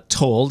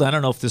told, I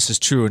don't know if this is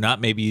true or not,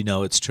 maybe you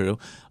know it's true,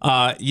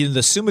 the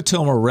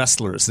Sumitomo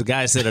wrestlers, the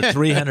guys that are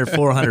 300,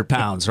 400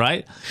 pounds,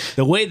 right?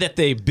 The way that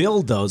they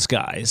build those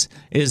guys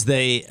is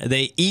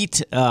they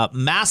eat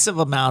massive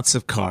amounts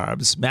of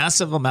carbs,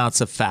 massive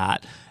amounts of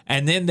fat,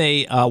 and then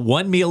they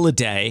one meal a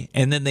day,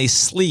 and then they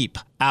sleep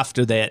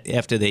after they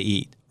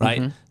eat.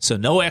 Right. So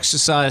no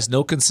exercise,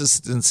 no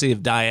consistency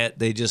of diet.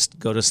 They just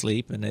go to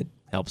sleep, and it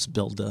helps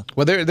build the.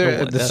 Well, the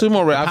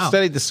sumo. I've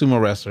studied the sumo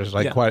wrestlers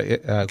quite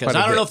a bit.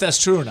 I don't know if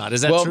that's true or not.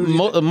 Is that true?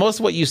 Most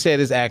of what you said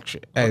is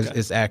accurate.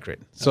 Is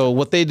accurate. So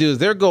what they do is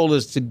their goal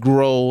is to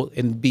grow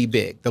and be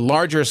big. The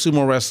larger a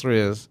sumo wrestler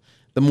is,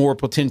 the more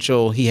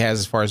potential he has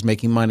as far as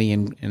making money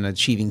and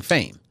achieving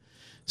fame.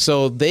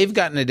 So they've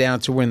gotten it down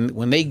to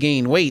when they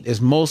gain weight,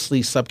 is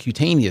mostly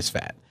subcutaneous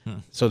fat.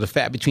 So the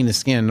fat between the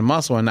skin and the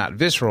muscle, and not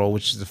visceral,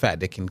 which is the fat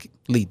that can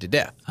lead to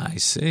death. I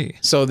see.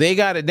 So they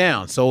got it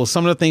down. So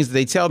some of the things that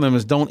they tell them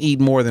is don't eat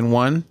more than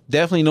one.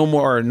 Definitely no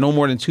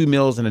more than 2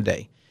 meals in a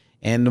day.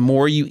 And the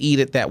more you eat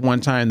at that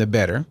one time, the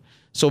better.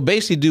 So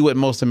basically do what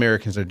most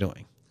Americans are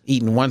doing.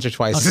 Eating once or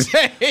twice a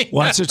day.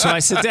 Once or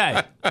twice a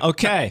day.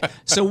 Okay.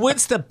 So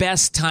when's the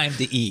best time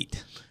to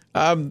eat?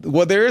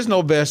 Well, there is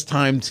no best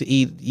time to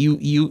eat.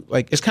 You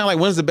like, it's kind of like,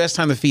 when's the best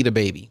time to feed a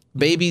baby?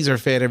 Babies are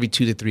fed every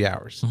 2 to 3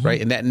 hours,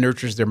 right? And that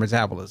nurtures their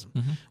metabolism.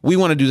 We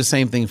want to do the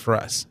same thing for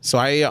us. So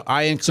I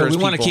encourage people. So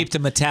we want to keep the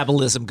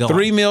metabolism going.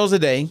 3 meals a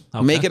day.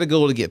 Okay. Make it a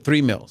goal to get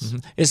 3 meals.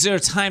 Is there a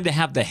time to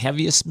have the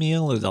heaviest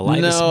meal or the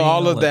lightest meal? No,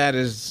 all of that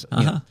is.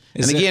 You know,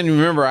 and again,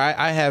 remember,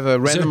 I have a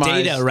randomized. Is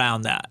there data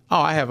around that?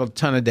 Oh, I have a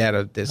ton of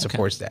data that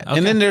supports that. Okay.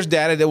 And then there's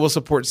data that will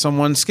support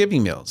someone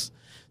skipping meals.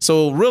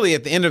 So really,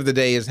 at the end of the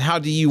day, is how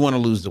do you want to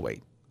lose the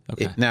weight?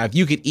 Okay. Now, if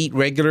you could eat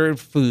regular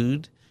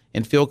food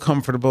and feel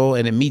comfortable,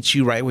 and it meets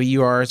you right where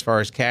you are as far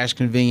as cash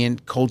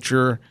convenient,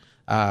 culture,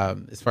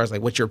 as far as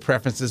like what your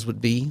preferences would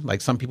be.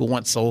 Like some people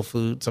want soul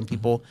food, some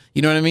people,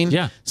 you know what I mean?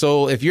 Yeah.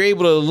 So if you're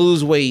able to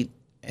lose weight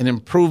and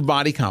improve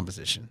body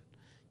composition,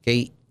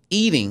 okay,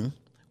 eating,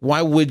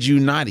 why would you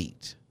not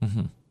eat?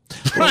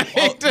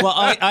 Right. Well,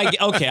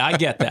 I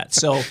get that.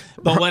 So,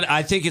 but what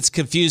I think it's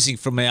confusing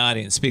for my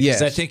audience,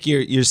 because I think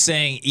you're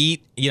saying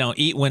eat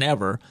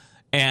whenever,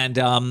 and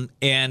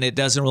it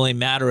doesn't really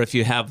matter if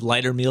you have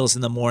lighter meals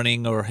in the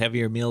morning or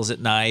heavier meals at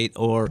night,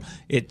 or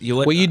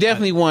you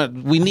definitely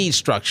we need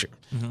structure.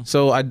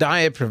 So a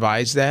diet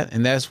provides that,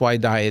 and that's why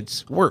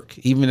diets work,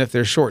 even if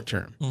they're short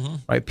term.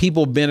 Right?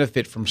 People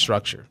benefit from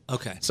structure.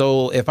 Okay.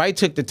 So if I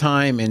took the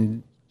time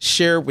and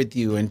share with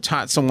you and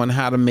taught someone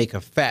how to make a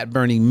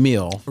fat-burning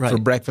meal for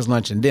breakfast,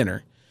 lunch, and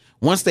dinner,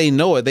 once they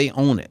know it, they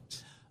own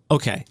it.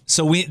 Okay.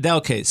 So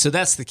so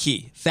that's the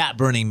key.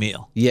 Fat-burning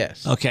meal.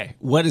 Yes. Okay.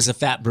 What is a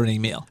fat-burning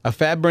meal? A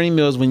fat-burning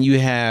meal is when you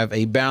have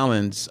a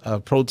balance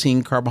of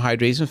protein,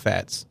 carbohydrates, and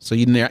fats. So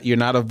you're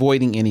not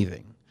avoiding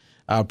anything.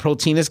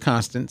 Protein is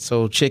constant.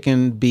 So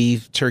chicken,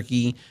 beef,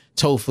 turkey,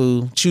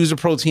 tofu. Choose a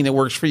protein that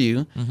works for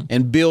you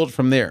and build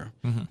from there.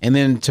 And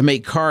then to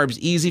make carbs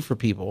easy for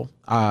people,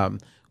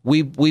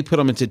 we put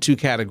them into 2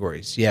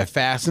 categories. You have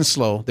fast and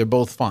slow. They're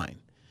both fine.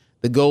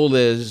 The goal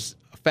is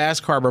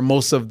fast carb are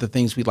most of the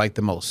things we like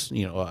the most.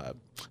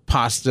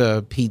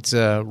 Pasta,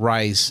 pizza,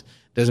 rice,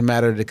 doesn't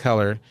matter the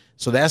color.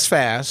 So that's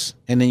fast.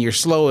 And then your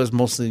slow is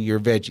mostly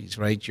your veggies,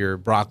 right? Your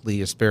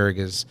broccoli,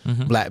 asparagus,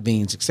 black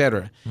beans,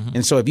 etc.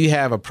 And so if you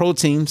have a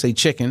protein, say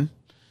chicken,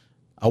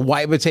 a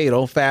white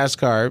potato, fast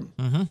carb,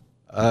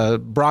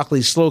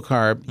 broccoli, slow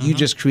carb, you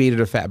just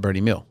created a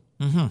fat-burning meal.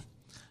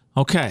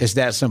 Okay. It's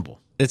that simple.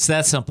 It's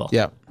that simple.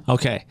 Yeah.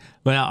 Okay.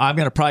 Well, I'm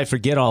going to probably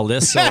forget all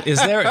this. So is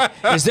there a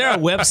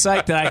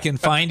website that I can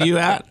find you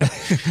at?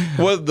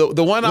 Well,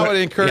 the one I would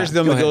encourage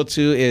them to go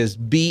to is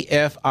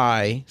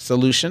BFI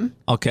Solution.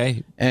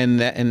 Okay. And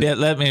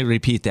let me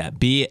repeat that.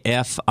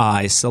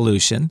 BFI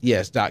Solution.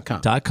 Yes,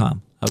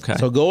 .com. Okay.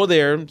 So go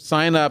there,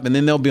 sign up, and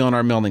then they'll be on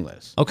our mailing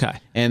list. Okay.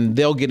 And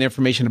they'll get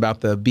information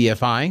about the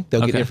BFI.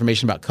 They'll get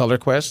information about Color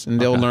Quest, and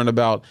they'll learn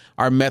about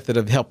our method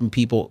of helping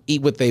people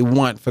eat what they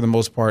want for the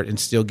most part and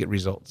still get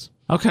results.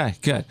 Okay,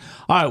 good.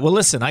 All right, well,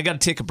 listen, I got to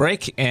take a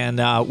break, and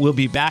we'll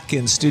be back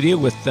in studio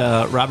with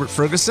Robert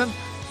Ferguson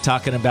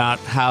talking about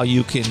how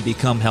you can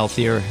become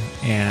healthier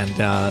and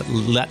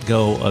let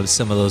go of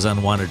some of those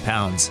unwanted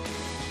pounds,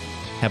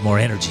 have more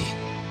energy,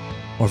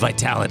 more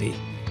vitality.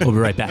 We'll be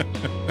right back.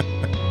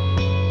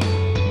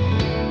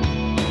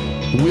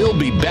 We'll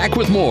be back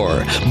with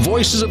more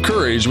Voices of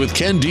Courage with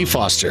Ken D.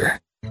 Foster.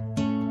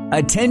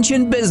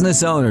 Attention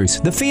business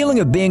owners. The feeling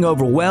of being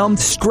overwhelmed,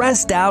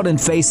 stressed out, and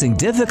facing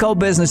difficult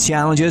business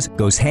challenges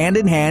goes hand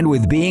in hand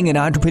with being an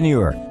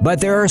entrepreneur. But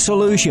there are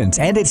solutions,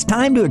 and it's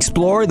time to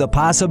explore the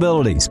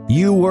possibilities.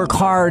 You work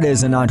hard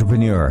as an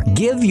entrepreneur.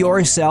 Give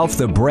yourself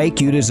the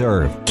break you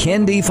deserve.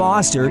 Ken D.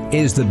 Foster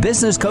is the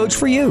business coach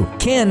for you.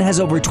 Ken has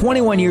over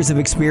 21 years of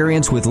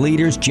experience with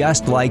leaders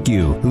just like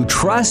you, who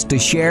trust to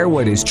share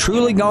what is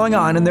truly going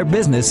on in their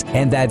business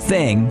and that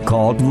thing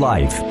called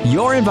life.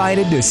 You're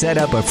invited to set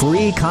up a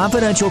free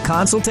confidential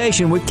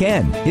consultation with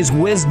Ken. His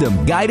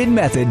wisdom, guided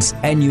methods,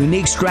 and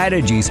unique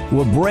strategies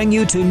will bring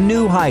you to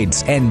new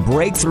heights and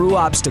break through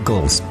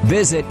obstacles.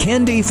 Visit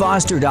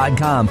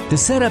KenDFoster.com to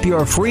set up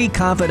your free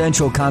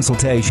confidential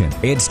consultation.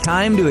 It's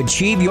time to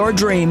achieve your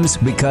dreams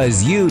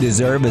because you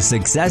deserve a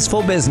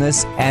successful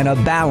business and a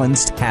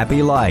balanced,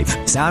 happy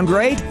life. Sound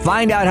great?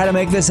 Find out how to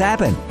make this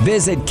happen.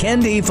 Visit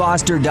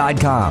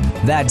KenDFoster.com.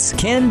 That's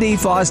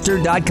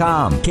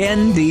KenDFoster.com.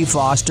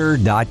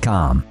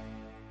 KenDFoster.com.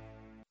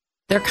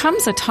 There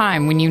comes a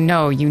time when you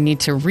know you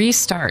need to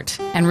restart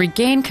and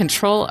regain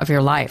control of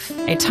your life.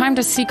 A time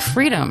to seek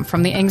freedom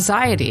from the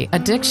anxiety,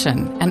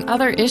 addiction, and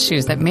other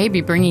issues that may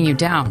be bringing you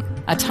down.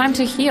 A time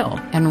to heal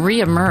and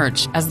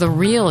re-emerge as the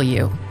real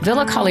you.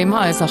 Villa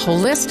Kalima is a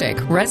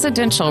holistic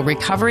residential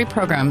recovery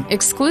program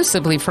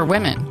exclusively for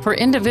women for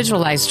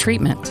individualized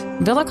treatment.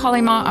 Villa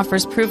Kalima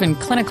offers proven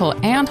clinical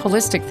and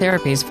holistic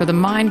therapies for the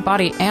mind,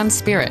 body, and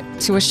spirit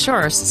to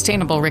assure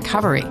sustainable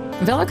recovery.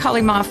 Villa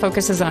Kalima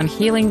focuses on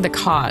healing the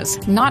cause,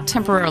 not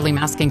temporarily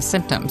masking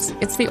symptoms.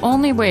 It's the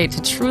only way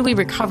to truly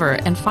recover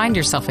and find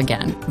yourself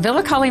again.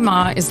 Villa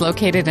Kalima is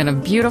located in a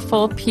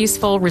beautiful,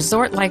 peaceful,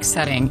 resort-like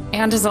setting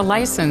and is a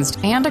licensed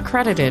and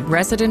accredited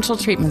residential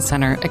treatment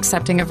center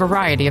accepting a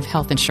variety of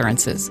health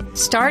insurances.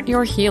 Start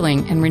your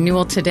healing and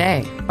renewal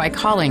today by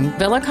calling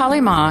Villa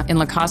Kalima in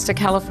La Costa,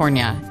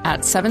 California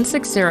at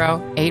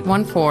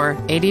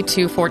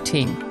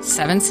 760-814-8214.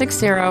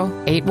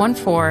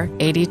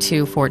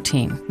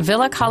 760-814-8214.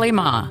 Villa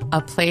Kalima,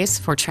 a place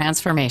for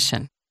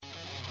transformation.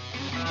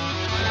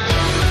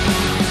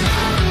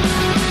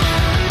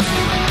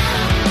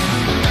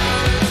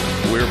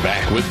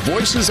 Back with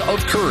Voices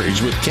of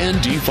Courage with Ken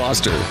D.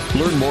 Foster.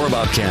 Learn more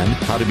about Ken,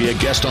 how to be a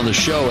guest on the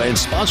show, and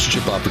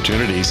sponsorship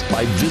opportunities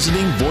by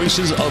visiting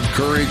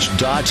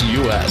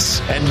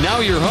voicesofcourage.us. And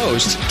now your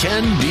host,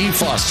 Ken D.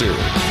 Foster.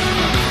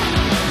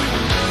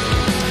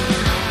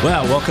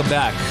 Well, welcome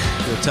back.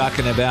 We're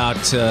talking about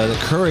the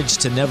courage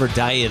to never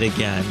diet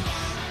again.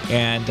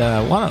 And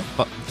I want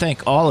to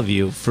thank all of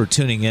you for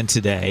tuning in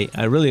today.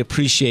 I really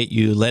appreciate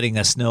you letting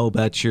us know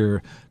about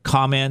your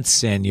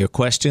comments and your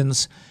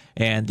questions.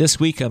 And this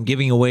week, I'm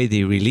giving away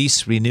the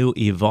Release, Renew,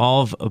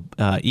 Evolve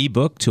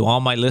ebook to all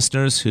my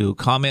listeners who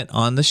comment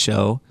on the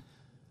show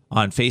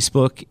on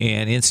Facebook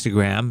and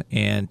Instagram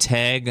and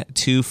tag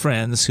 2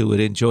 friends who would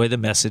enjoy the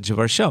message of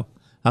our show.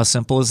 How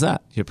simple is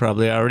that? You're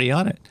probably already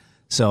on it.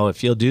 So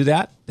if you'll do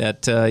that,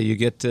 you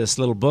get this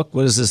little book.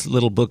 What does this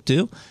little book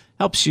do?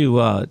 Helps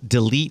you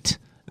delete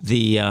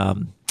the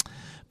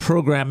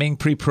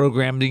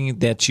pre-programming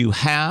that you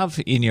have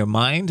in your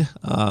mind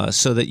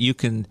so that you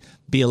can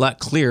be a lot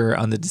clearer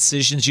on the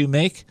decisions you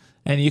make,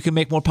 and you can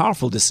make more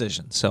powerful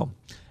decisions. So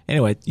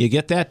anyway, you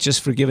get that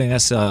just for giving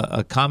us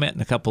a comment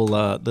and a couple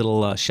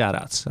little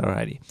shout-outs. All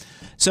righty.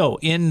 So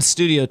in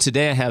studio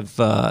today, I have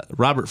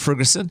Robert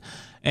Ferguson,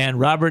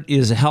 and Robert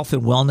is a health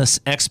and wellness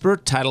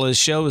expert. Title of his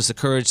show is The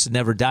Courage to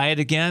Never Diet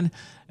Again.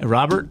 And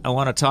Robert, I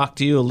want to talk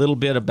to you a little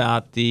bit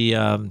about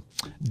the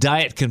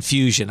diet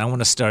confusion. I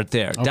want to start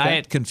there. Okay.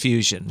 Diet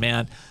confusion,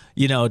 man.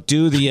 You know,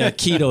 do the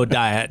keto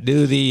diet,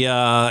 do the,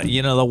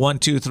 the 1,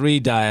 2, 3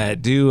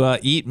 diet, do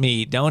eat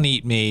meat, don't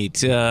eat meat,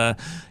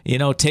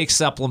 take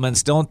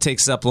supplements, don't take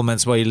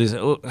supplements while you lose it.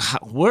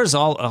 Where's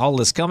all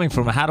this coming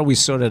from? How do we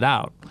sort it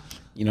out?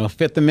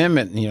 Fifth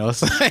Amendment,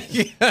 it's like.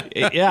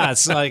 Yeah,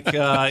 it's like,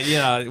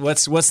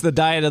 what's the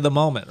diet of the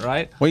moment,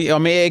 right?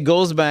 Well, it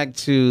goes back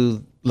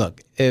to, look,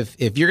 if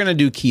you're going to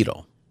do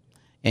keto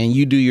and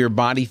you do your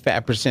body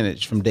fat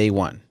percentage from day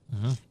one,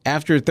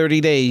 after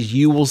 30 days,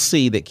 you will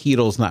see that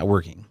keto is not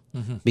working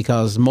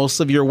because most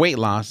of your weight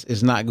loss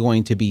is not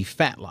going to be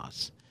fat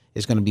loss.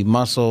 It's going to be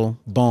muscle,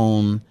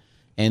 bone,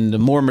 and the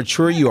more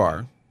mature you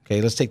are,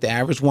 okay, let's take the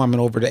average woman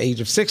over the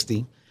age of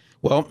 60.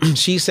 Well,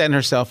 she's setting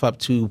herself up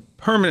to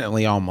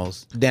permanently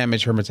almost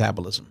damage her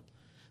metabolism.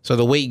 So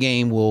the weight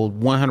gain will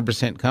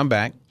 100% come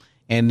back.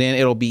 And then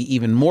it'll be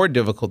even more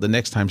difficult the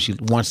next time she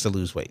wants to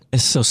lose weight.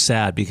 It's so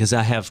sad because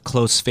I have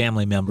close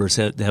family members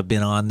that have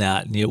been on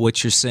that. And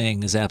what you're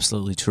saying is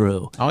absolutely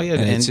true. Oh, yeah.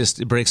 And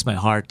it breaks my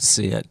heart to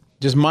see it.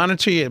 Just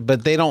monitor it,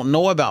 but they don't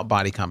know about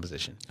body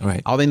composition.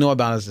 Right. All they know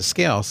about is the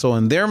scale. So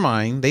in their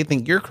mind, they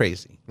think you're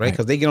crazy, right?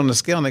 Because they get on the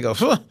scale and they go,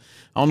 I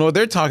don't know what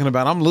they're talking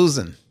about. I'm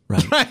losing.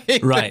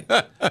 Right.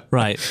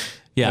 Right.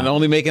 Yeah. And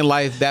only making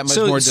life that much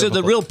more difficult. So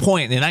the real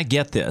point, and I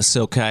get this,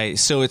 okay,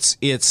 so it's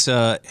you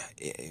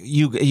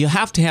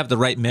have to have the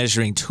right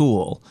measuring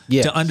tool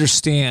to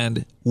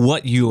understand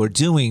what you are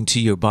doing to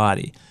your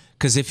body.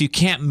 Because if you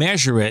can't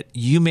measure it,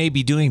 you may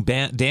be doing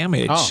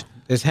damage. Oh,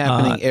 it's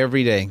happening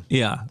every day.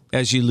 Yeah,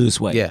 as you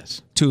lose weight.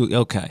 Yes.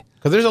 Okay.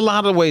 Because there's a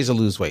lot of ways to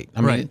lose weight. I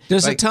mean,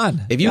 there's a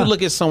ton. If you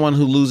look at someone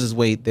who loses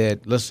weight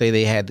that, let's say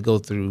they had to go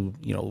through,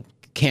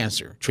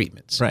 cancer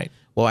treatments. Right.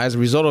 Well, as a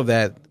result of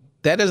that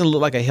doesn't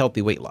look like a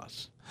healthy weight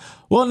loss.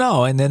 Well,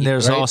 no, and then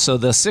there's also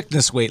the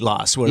sickness weight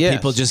loss where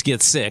people just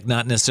get sick,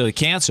 not necessarily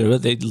cancer,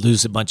 but they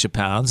lose a bunch of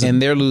pounds.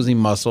 And they're losing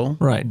muscle,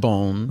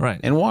 bone,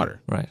 and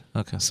water. Right,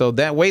 okay. So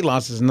that weight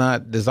loss is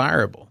not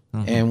desirable.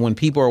 And when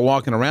people are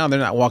walking around, they're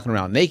not walking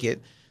around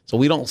naked. So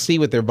we don't see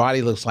what their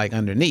body looks like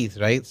underneath,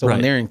 right? So when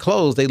Right. they're in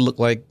clothes, they look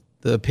like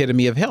the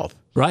epitome of health.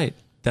 Right.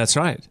 That's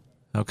right.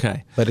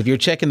 Okay. But if you're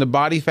checking the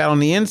body fat on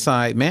the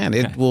inside, man,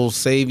 it will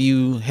save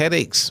you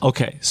headaches.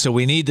 Okay. So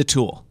we need the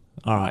tool.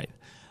 All right.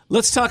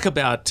 Let's talk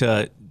about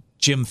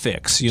Jim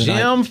Fixx. You and I-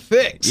 Jim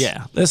Fixx.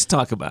 Yeah. Let's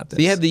talk about this.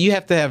 You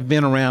have to have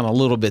been around a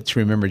little bit to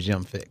remember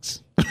Jim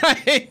Fixx.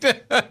 Right?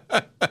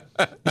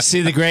 You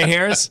see the gray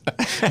hairs?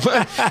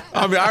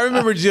 I mean, I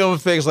remember Jim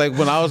Fixx. Like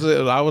when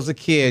I was a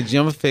kid,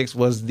 Jim Fixx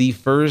was the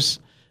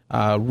first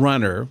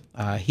runner.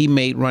 He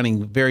made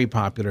running very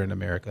popular in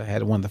America.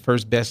 Had one of the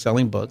first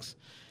best-selling books.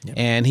 Yep.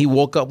 And he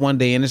woke up one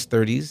day in his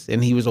 30s,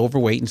 and he was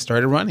overweight and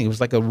started running. It was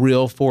like a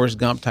real Forrest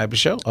Gump type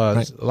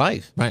of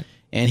life. Right.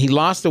 And he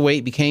lost the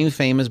weight, became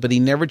famous, but he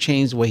never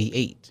changed the way he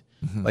ate.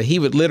 Mm-hmm. Like he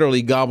would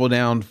literally gobble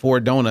down 4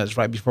 donuts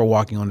right before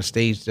walking on the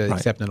stage to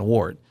accept an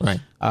award. Right.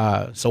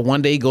 So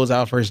one day he goes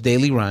out for his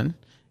daily run,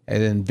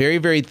 and then very,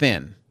 very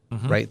thin,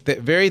 right?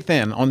 Very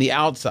thin on the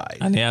outside.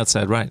 On the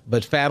outside, right.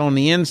 But fat on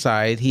the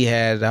inside. He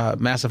had a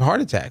massive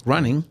heart attack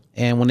running,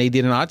 and when they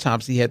did an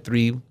autopsy, he had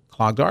 3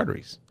 clogged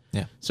arteries.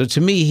 Yeah. So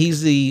to me,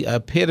 he's the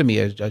epitome,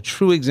 a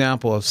true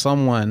example of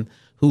someone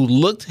who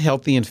looked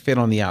healthy and fit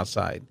on the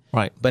outside,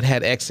 Right. but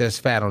had excess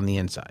fat on the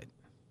inside.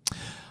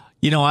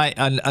 You know, I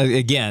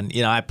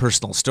have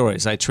personal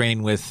stories. I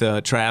train with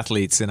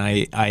triathletes, and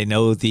I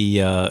know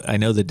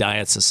the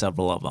diets of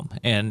several of them,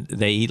 and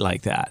they eat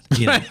like that.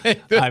 You know,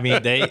 I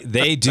mean,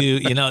 they do.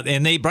 You know,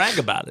 and they brag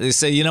about it. They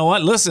say, you know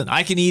what? Listen,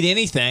 I can eat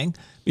anything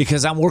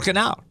because I'm working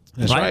out.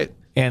 That's right.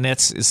 And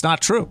it's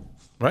not true.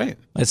 Right.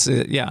 It's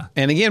yeah.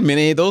 And again,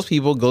 many of those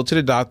people go to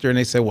the doctor and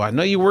they say, well, I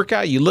know you work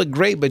out, you look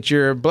great, but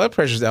your blood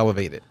pressure's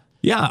elevated.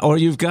 Yeah, or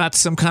you've got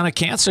some kind of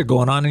cancer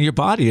going on in your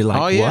body. You're like,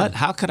 Oh, yeah. what?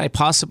 How could I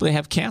possibly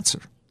have cancer?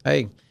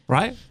 Hey.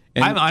 Right?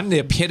 And- I'm the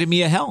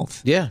epitome of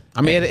health. Yeah. I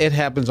mean, it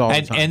happens all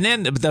the time. And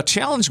then the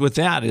challenge with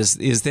that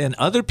is then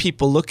other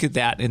people look at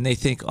that and they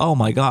think, oh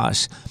my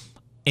gosh,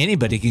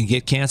 anybody can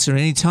get cancer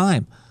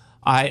anytime.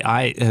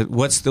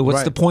 What's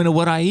the point of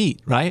what I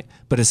eat, right?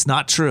 But it's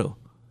not true.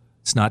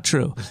 It's not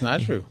true. It's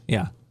not true.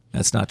 Yeah,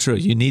 that's not true.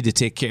 You need to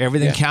take care.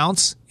 Everything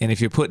counts, and if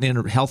you're putting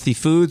in healthy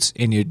foods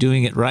and you're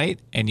doing it right,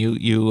 and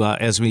you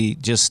as we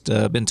just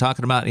been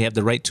talking about, you have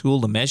the right tool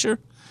to measure,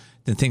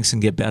 then things can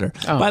get better.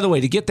 Oh. By the way,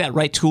 to get that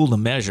right tool to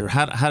measure,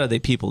 how do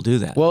people do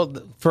that? Well,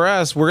 for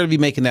us, we're going to be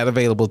making that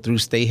available through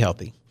Stay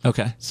Healthy.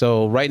 Okay.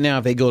 So right now,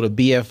 if they go to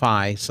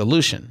BFI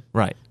Solution,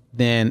 Right.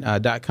 then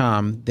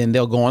 .com, then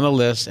they'll go on the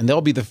list, and they'll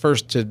be the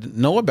first to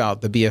know about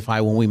the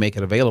BFI when we make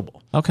it available.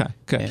 Okay.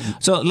 Good.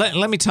 So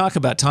let me talk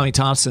about Tommy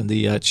Thompson,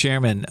 the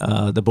chairman,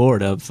 the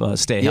board of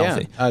Stay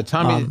Healthy.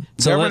 Tommy,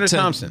 Governor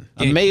Thompson,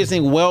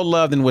 amazing,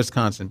 well-loved in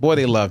Wisconsin. Boy,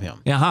 they love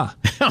him. Yeah,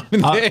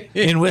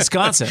 in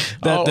Wisconsin,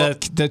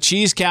 the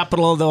cheese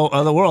capital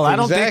of the world. I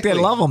don't think they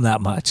love him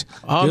that much.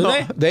 Do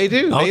they? They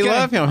do. Okay. They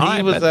love him.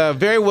 He was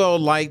very well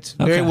liked,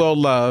 very well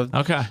loved.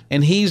 Okay.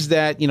 And he's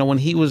that, when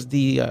he was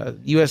the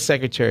U.S.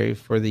 Secretary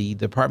for the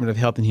Department of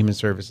Health and Human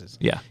Services.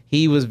 Yeah.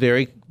 He was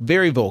very,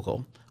 very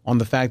vocal on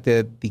the fact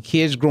that the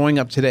kids growing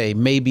up today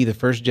may be the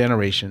first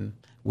generation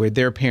where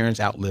their parents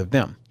outlived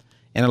them.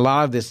 And a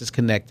lot of this is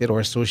connected or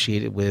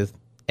associated with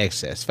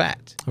excess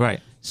fat. Right.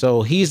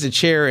 So he's the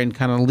chair and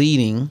kind of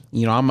leading.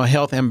 I'm a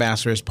health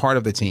ambassador as part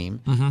of the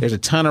team. Mm-hmm. There's a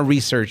ton of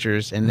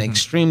researchers and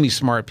extremely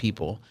smart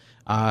people.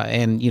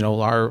 And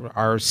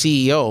our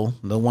CEO,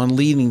 the one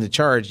leading the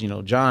charge,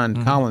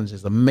 John Collins,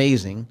 is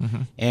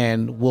amazing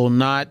and will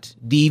not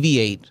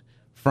deviate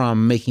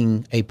from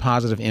making a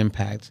positive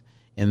impact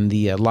in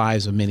the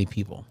lives of many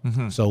people.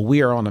 So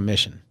we are on a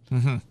mission.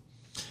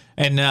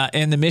 And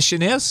the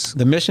mission is?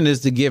 The mission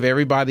is to give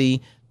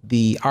everybody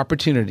the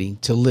opportunity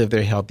to live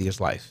their healthiest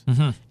life.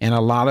 And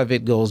a lot of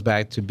it goes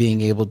back to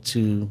being able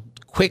to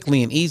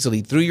quickly and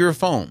easily through your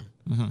phone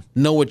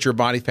know what your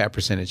body fat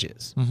percentage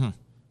is.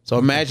 So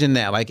imagine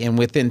that, and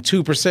within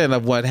 2%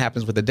 of what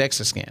happens with the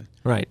DEXA scan.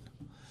 Right.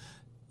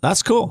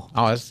 That's cool.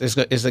 Oh,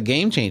 it's a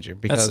game changer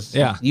because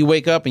yeah. you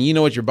wake up and you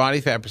know what your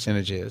body fat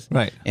percentage is.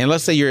 Right. And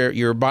let's say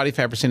your body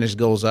fat percentage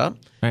goes up.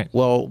 Right.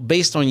 Well,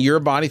 based on your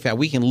body fat,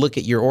 we can look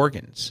at your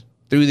organs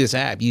through this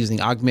app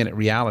using augmented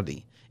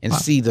reality and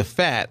see the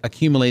fat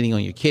accumulating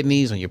on your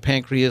kidneys, on your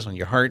pancreas, on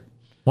your heart.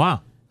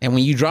 Wow. And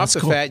when you drop That's the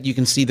cool. fat, you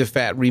can see the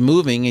fat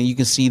removing and you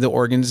can see the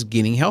organs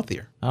getting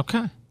healthier.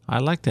 Okay. I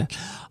like that.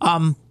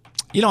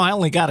 I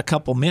only got a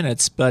couple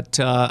minutes, but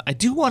I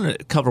do want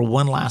to cover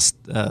one last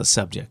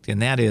subject,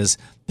 and that is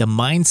the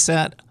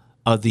mindset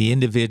of the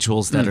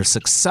individuals that are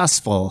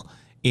successful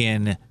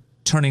in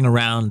turning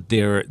around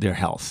their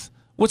health.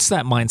 What's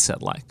that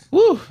mindset like?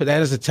 Woo,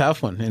 that is a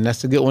tough one, and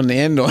that's a good one to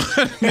end on.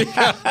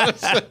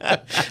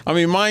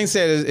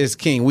 Mindset is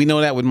king. We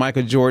know that with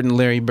Michael Jordan,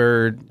 Larry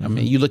Bird.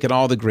 You look at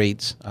all the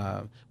greats,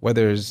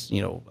 whether it's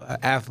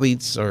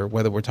athletes or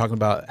whether we're talking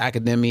about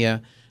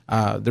academia.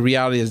 The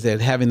reality is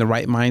that having the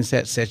right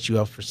mindset sets you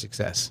up for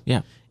success.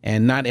 Yeah.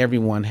 And not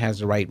everyone has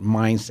the right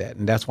mindset,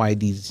 and that's why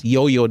these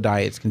yo-yo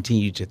diets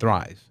continue to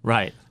thrive.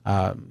 Right.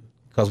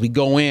 Because we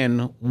go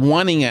in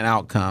wanting an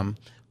outcome,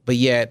 but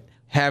yet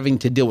having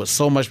to deal with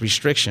so much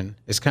restriction.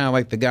 It's kind of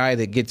like the guy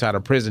that gets out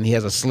of prison. He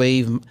has a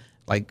slave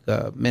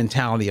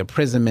mentality, a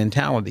prison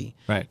mentality.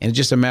 Right. And it's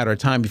just a matter of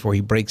time before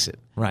he breaks it.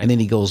 Right. And then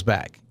he goes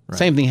back. Right.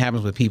 Same thing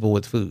happens with people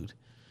with food.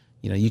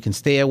 You can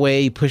stay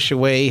away, push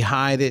away,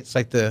 hide it. It's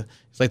like the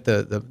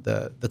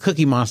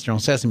Cookie Monster on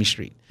Sesame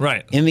Street.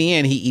 Right. In the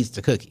end, he eats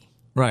the cookie.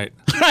 Right.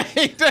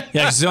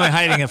 Yeah, he's only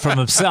hiding it from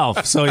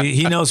himself, so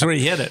he knows where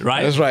he hid it,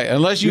 right? That's right.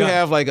 Unless you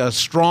have like a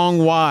strong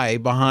why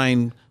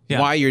behind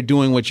why you're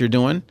doing what you're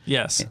doing.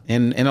 Yes.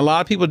 And a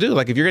lot of people do.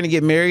 Like if you're going to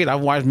get married,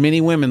 I've watched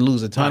many women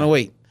lose a ton of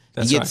weight.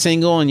 That's you get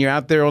single and you're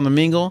out there on the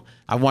mingle.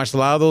 I've watched a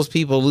lot of those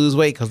people lose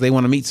weight because they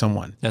want to meet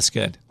someone. That's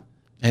good.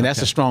 And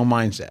that's a strong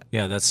mindset.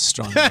 Yeah, that's a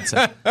strong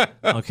mindset.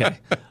 Okay.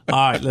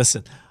 All right,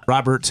 listen.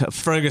 Robert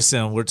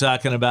Ferguson, we're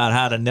talking about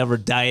how to never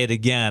diet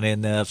again.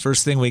 And the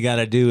first thing we got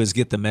to do is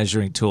get the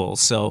measuring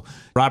tools. So,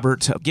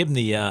 Robert, give them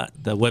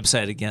the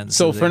website again.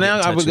 So for now,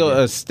 I would go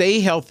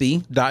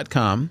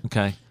stayhealthy.com.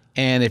 Okay.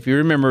 And if you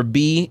remember,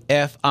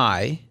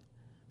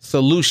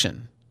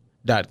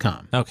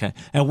 BFIsolution.com. Okay.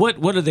 And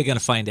what are they going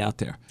to find out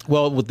there?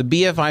 Well, with the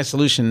BFI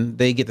solution,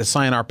 they get to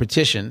sign our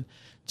petition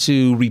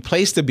to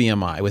replace the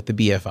BMI with the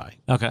BFI.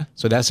 Okay.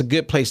 So that's a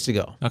good place to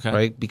go. Okay.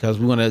 Right? Because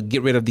we want to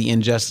get rid of the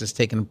injustice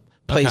taking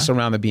place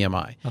around the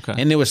BMI. Okay.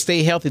 And then with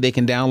Stay Healthy, they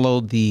can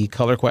download the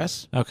Color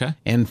Quest. Okay.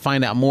 And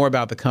find out more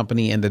about the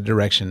company and the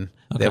direction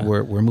that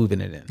we're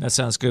moving it in. That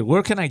sounds good.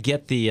 Where can I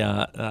get the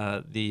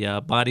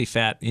body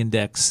fat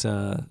index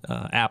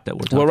app that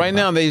we're talking about? Well, right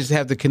now they just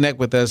have to connect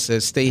with us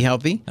at Stay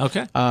Healthy.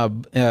 Okay.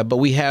 But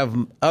we have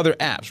other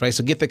apps, right?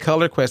 So get the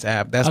Color Quest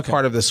app. That's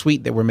part of the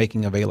suite that we're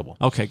making available.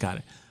 Okay, got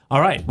it. All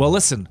right. Well,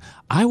 listen,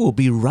 I will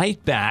be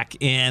right back,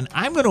 and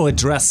I'm going to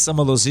address some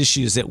of those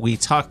issues that we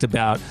talked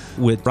about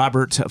with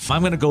Robert.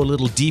 I'm going to go a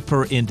little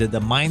deeper into the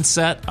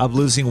mindset of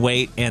losing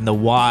weight and the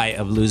why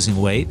of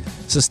losing weight.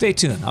 So stay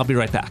tuned. I'll be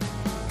right back.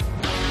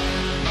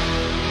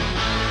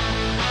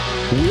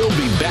 We'll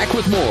be back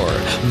with more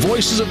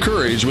Voices of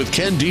Courage with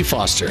Ken D.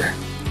 Foster.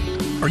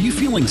 Are you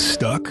feeling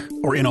stuck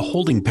or in a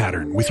holding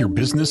pattern with your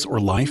business or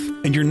life,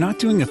 and you're not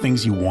doing the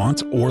things you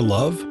want or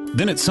love?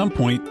 Then at some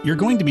point, you're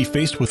going to be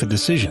faced with a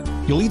decision.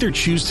 You'll either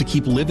choose to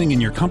keep living in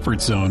your comfort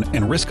zone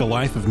and risk a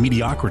life of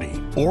mediocrity,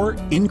 or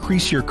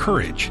increase your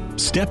courage,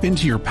 step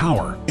into your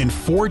power, and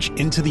forge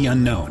into the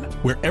unknown,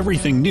 where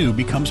everything new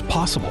becomes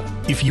possible.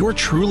 If you're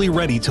truly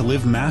ready to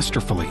live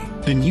masterfully,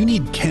 then you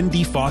need Ken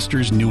D.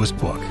 Foster's newest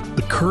book,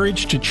 The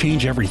Courage to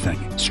Change Everything,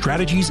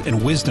 Strategies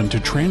and Wisdom to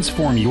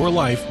Transform Your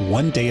Life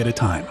One Day at a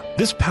Time.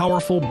 This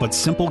powerful but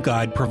simple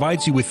guide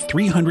provides you with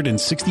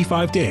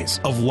 365 days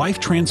of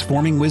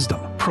life-transforming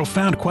wisdom,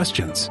 profound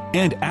questions,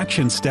 and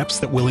action steps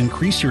that will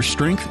increase your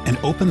strength and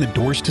open the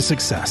doors to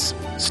success.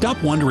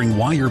 Stop wondering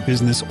why your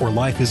business or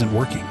life isn't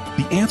working.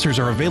 The answers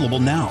are available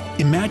now.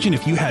 Imagine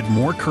if you had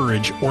more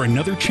courage or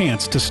another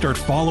chance to start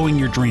following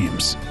your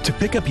dreams. To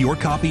pick up your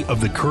copy of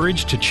The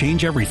Courage to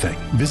Change Everything,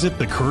 visit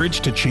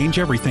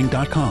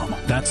thecouragetochangeeverything.com.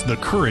 That's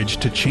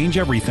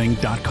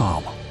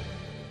thecouragetochangeeverything.com.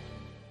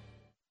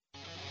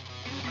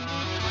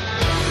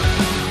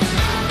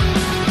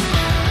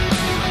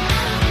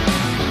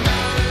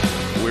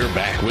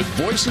 With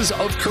Voices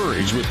of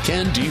Courage with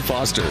Ken D.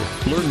 Foster.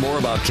 Learn more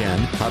about Ken,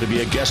 how to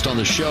be a guest on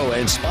the show,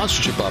 and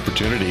sponsorship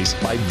opportunities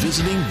by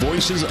visiting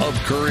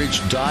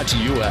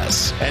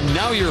voicesofcourage.us. And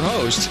now your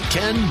host,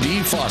 Ken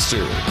D.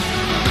 Foster.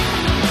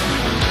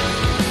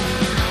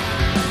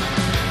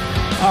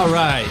 All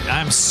right.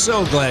 I'm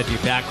so glad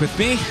you're back with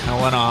me. I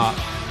want to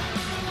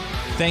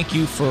thank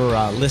you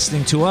for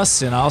listening to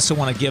us. And I also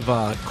want to give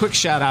a quick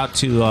shout out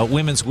to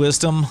Women's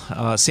Wisdom,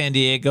 San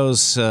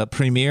Diego's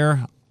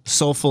premier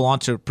soulful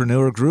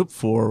entrepreneur group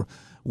for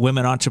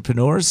women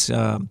entrepreneurs.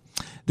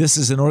 This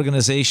is an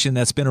organization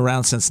that's been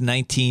around since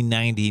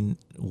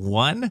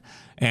 1991,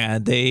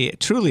 and they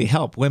truly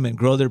help women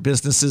grow their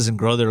businesses and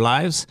grow their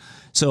lives.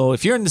 So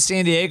if you're in the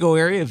San Diego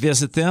area,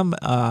 visit them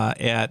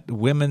at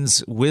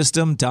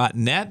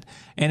womenswisdom.net.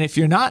 And if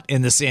you're not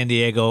in the San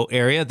Diego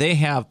area, they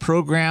have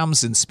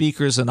programs and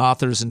speakers and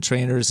authors and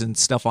trainers and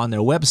stuff on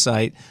their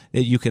website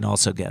that you can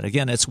also get.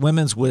 Again, it's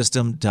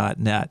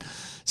womenswisdom.net.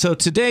 So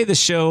today the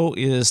show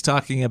is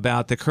talking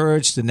about the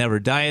courage to never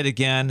diet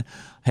again.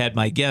 I had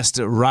my guest,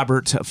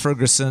 Robert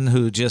Ferguson,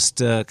 who just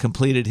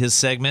completed his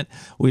segment.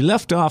 We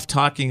left off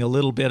talking a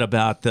little bit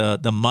about the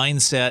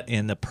mindset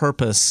and the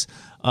purpose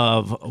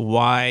of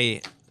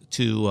why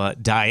to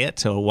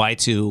diet, or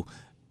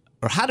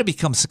how to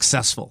become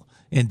successful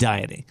in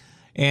dieting.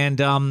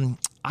 And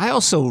I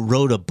also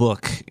wrote a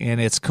book, and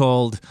it's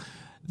called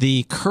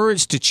The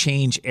Courage to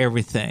Change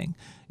Everything.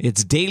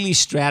 It's daily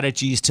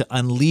strategies to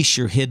unleash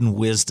your hidden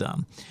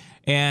wisdom.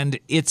 And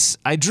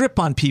I drip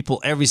on people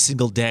every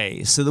single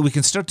day so that we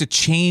can start to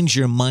change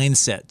your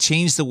mindset,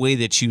 change the way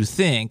that you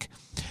think,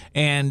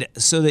 and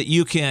so that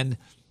you can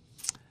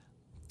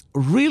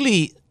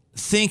really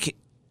think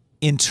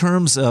in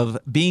terms of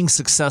being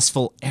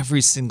successful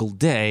every single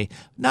day,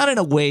 not in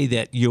a way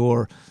that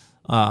you're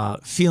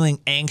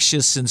feeling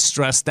anxious and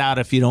stressed out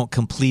if you don't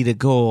complete a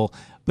goal,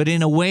 but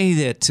in a way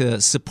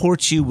that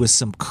supports you with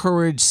some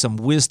courage, some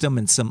wisdom,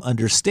 and some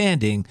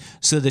understanding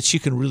so that you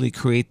can really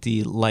create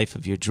the life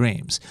of your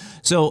dreams.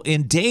 So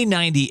in day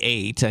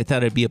 98, I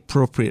thought it'd be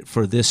appropriate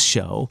for this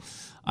show.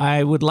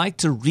 I would like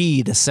to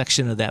read a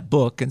section of that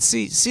book and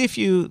see if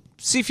you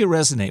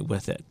resonate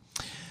with it.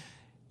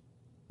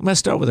 I'm going to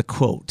start with a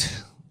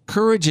quote.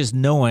 Courage is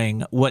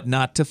knowing what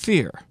not to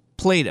fear.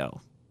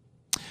 Plato.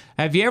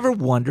 Have you ever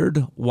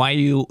wondered why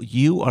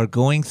you are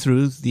going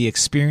through the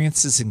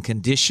experiences and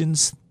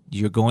conditions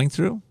you're going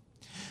through?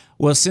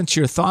 Well, since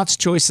your thoughts,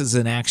 choices,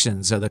 and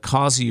actions are the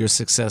cause of your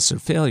success or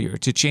failure,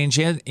 to change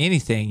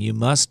anything, you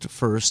must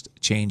first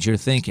change your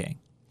thinking.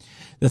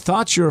 The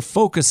thoughts you're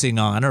focusing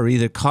on are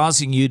either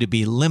causing you to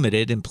be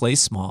limited and play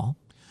small,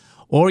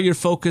 or your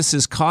focus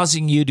is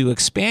causing you to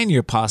expand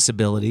your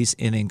possibilities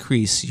and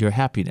increase your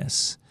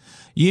happiness.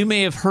 You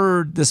may have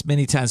heard this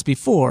many times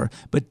before,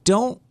 but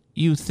don't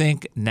you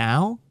think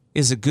now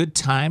is a good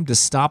time to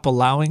stop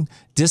allowing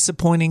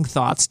disappointing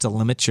thoughts to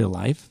limit your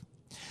life?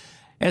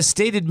 As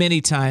stated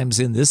many times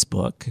in this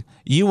book,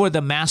 you are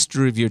the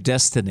master of your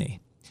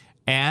destiny,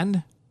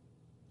 and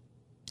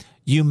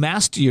you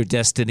master your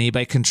destiny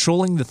by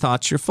controlling the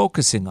thoughts you're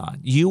focusing on.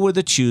 You are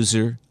the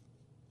chooser,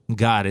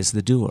 God is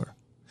the doer.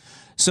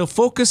 So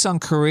focus on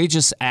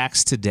courageous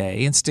acts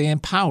today and stay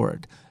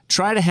empowered.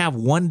 Try to have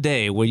one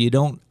day where you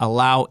don't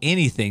allow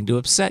anything to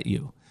upset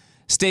you.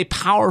 Stay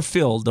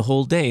power-filled the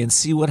whole day and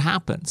see what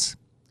happens.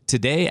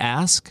 Today,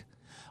 ask,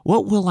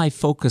 what will I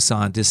focus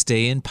on to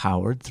stay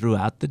empowered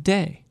throughout the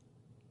day?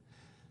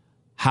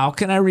 How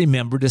can I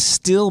remember to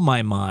still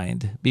my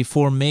mind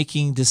before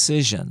making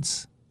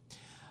decisions?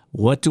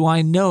 What do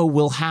I know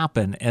will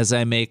happen as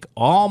I make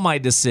all my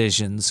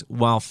decisions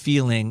while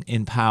feeling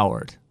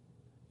empowered?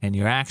 And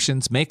your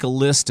actions, make a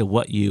list of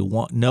what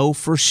you know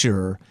for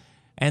sure,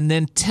 and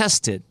then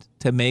test it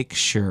to make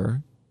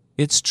sure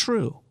it's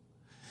true.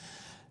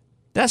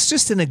 That's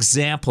just an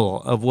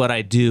example of what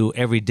I do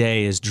every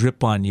day is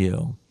drip on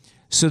you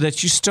so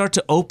that you start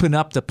to open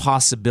up the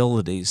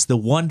possibilities, the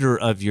wonder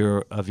of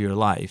your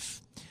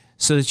life,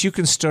 so that you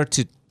can start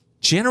to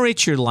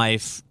generate your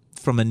life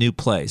from a new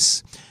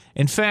place.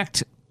 In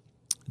fact,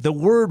 the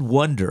word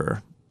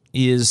wonder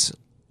is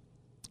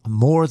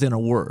more than a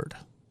word.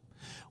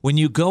 When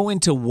you go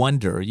into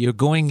wonder, you're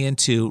going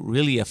into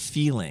really a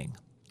feeling,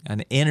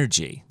 an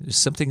energy. There's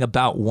something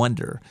about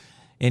wonder.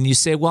 And you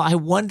say, well, I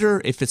wonder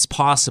if it's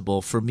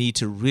possible for me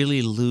to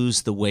really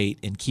lose the weight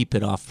and keep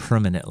it off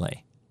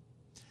permanently.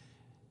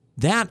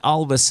 That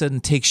all of a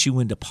sudden takes you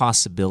into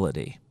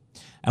possibility.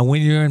 And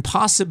when you're in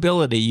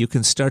possibility, you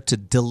can start to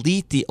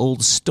delete the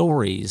old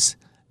stories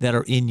that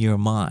are in your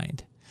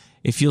mind.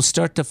 If you'll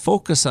start to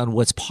focus on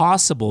what's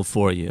possible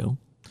for you,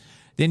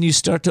 then you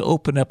start to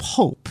open up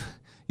hope.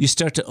 You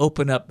start to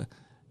open up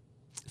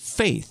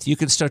faith. You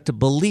can start to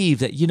believe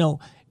that,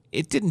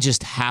 it didn't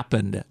just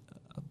happen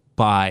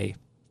by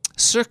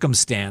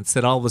circumstance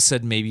that all of a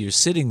sudden maybe you're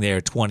sitting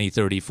there 20,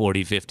 30,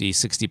 40, 50,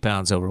 60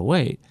 pounds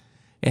overweight.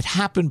 It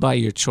happened by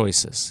your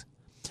choices.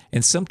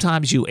 And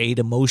sometimes you ate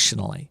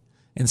emotionally.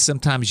 And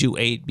sometimes you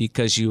ate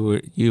because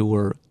you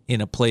were in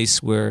a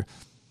place where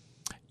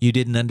you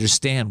didn't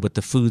understand what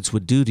the foods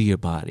would do to your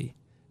body.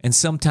 And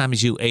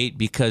sometimes you ate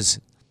because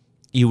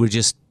you were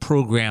just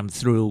programmed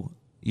through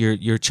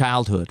your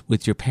childhood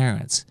with your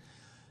parents.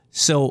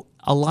 So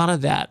a lot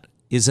of that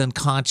is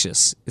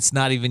unconscious. It's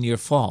not even your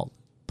fault.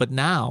 But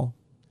now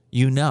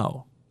you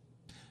know.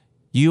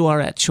 You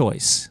are at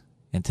choice.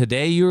 And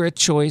today you're at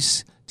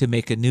choice to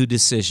make a new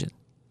decision.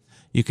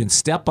 You can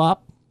step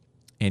up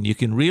and you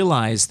can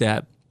realize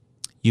that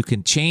you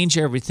can change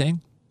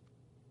everything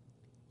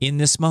in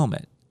this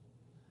moment.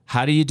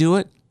 How do you do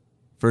it?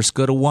 First,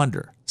 go to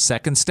wonder.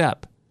 Second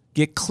step,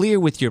 get clear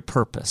with your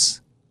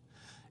purpose.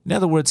 In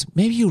other words,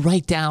 maybe you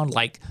write down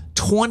like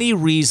 20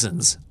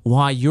 reasons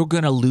why you're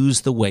going to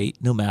lose the weight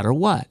no matter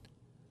what,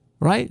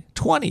 right?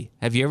 20.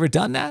 Have you ever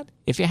done that?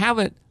 If you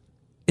haven't,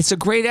 it's a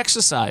great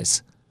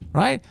exercise,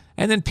 right?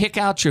 And then pick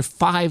out your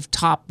 5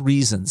 top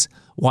reasons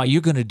why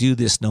you're going to do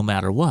this no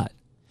matter what.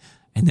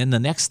 And then the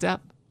next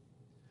step,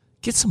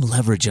 get some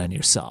leverage on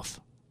yourself,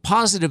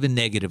 positive and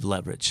negative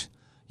leverage.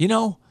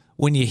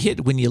 When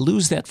you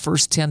lose that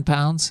first 10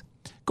 pounds,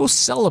 go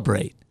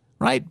celebrate,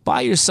 right?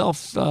 Buy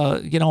yourself,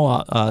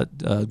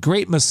 a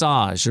great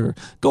massage or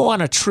go on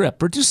a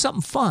trip or do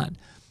something fun,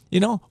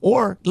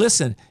 Or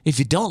listen, if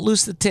you don't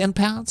lose the 10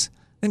 pounds,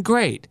 then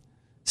great.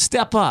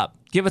 Step up.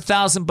 Give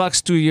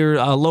 $1,000 to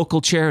your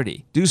local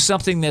charity. Do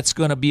something that's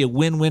going to be a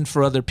win-win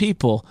for other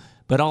people,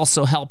 but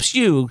also helps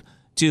you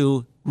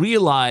to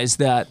realize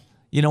that,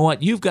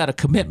 you've got a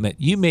commitment.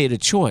 You made a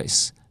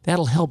choice.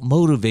 That'll help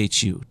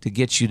motivate you to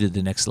get you to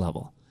the next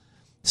level.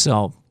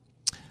 So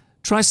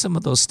try some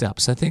of those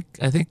steps. I think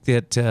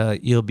that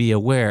you'll be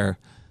aware.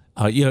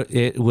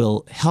 It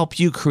will help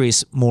you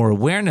create more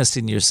awareness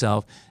in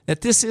yourself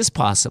that this is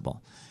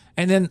possible.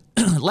 And then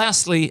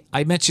lastly,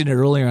 I mentioned it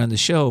earlier on the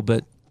show,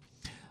 but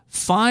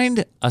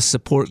find a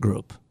support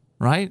group,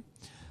 right?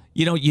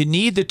 you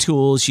need the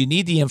tools, you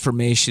need the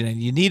information,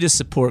 and you need a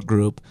support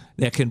group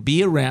that can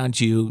be around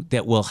you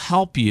that will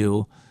help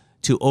you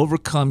to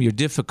overcome your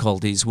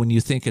difficulties when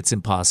you think it's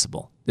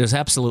impossible. There's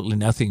absolutely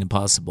nothing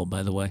impossible,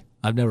 by the way.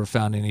 I've never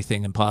found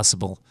anything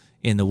impossible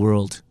in the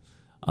world.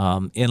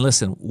 And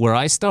listen, where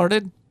I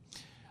started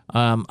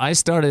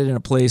in a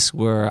place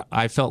where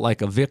I felt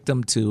like a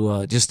victim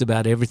to just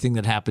about everything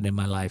that happened in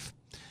my life.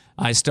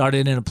 I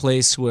started in a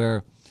place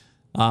where,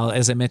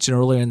 as I mentioned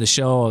earlier in the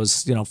show, I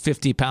was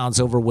 50 pounds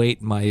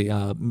overweight in my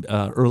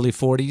early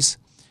 40s.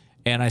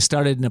 And I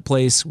started in a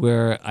place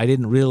where I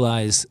didn't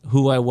realize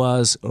who I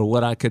was or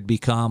what I could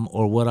become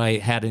or what I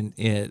had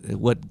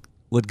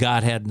what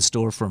God had in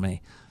store for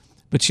me.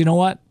 But you know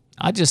what?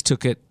 I just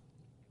took it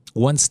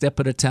one step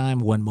at a time,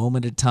 one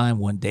moment at a time,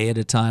 one day at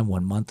a time,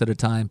 1 month at a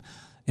time.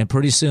 And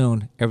pretty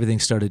soon, everything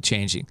started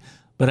changing.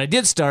 But I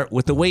did start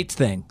with the weight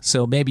thing.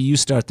 So maybe you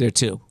start there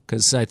too,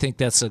 because I think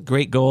that's a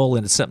great goal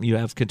and it's something you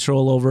have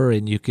control over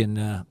and you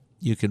can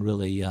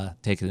really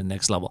take it to the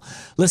next level.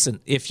 Listen,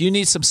 if you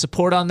need some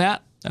support on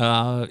that,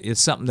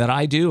 it's something that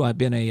I do. I've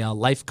been a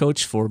life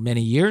coach for many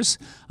years.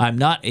 I'm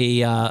not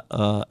a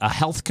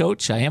health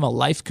coach. I am a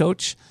life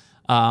coach.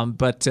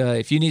 But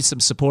if you need some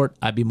support,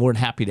 I'd be more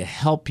than happy to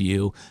help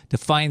you to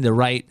find the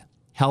right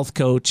health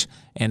coach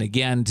and,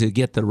 again, to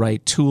get the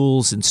right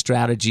tools and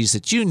strategies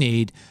that you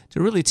need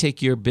to really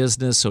take your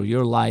business or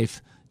your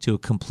life to a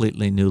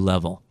completely new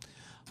level.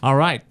 All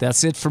right,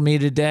 that's it for me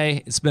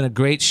today. It's been a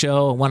great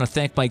show. I want to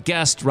thank my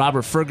guest,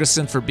 Robert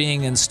Ferguson, for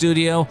being in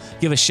studio.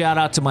 Give a shout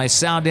out to my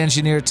sound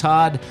engineer,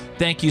 Todd.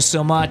 Thank you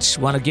so much.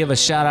 Want to give a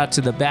shout out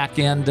to the back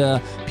end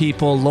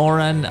people,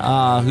 Lauren,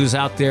 who's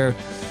out there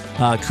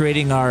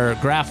creating our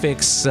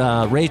graphics.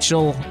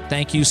 Rachel,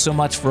 thank you so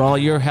much for all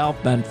your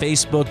help on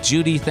Facebook.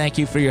 Judy, thank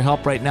you for your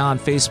help right now on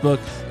Facebook.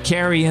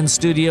 Carrie in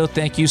studio,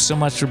 thank you so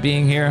much for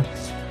being here.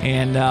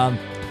 And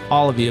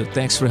all of you,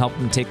 thanks for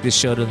helping take this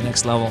show to the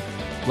next level.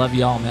 Love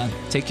you all, man.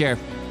 Take care.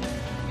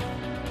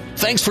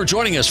 Thanks for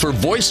joining us for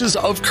Voices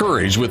of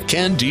Courage with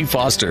Ken D.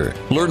 Foster.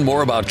 Learn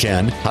more about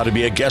Ken, how to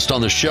be a guest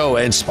on the show,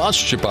 and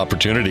sponsorship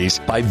opportunities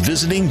by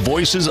visiting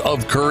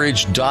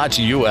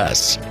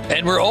voicesofcourage.us.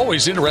 And we're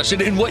always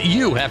interested in what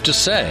you have to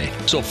say.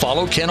 So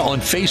follow Ken on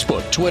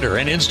Facebook, Twitter,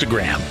 and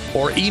Instagram,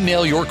 or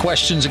email your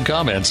questions and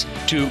comments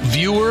to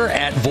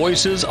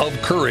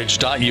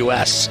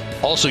viewer@voicesofcourage.us.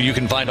 Also, you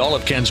can find all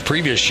of Ken's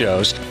previous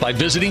shows by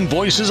visiting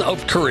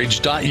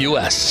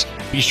voicesofcourage.us.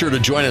 Be sure to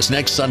join us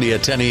next Sunday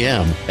at 10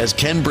 a.m. as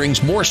Ken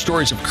brings more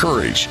stories of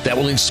courage that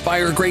will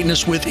inspire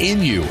greatness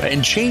within you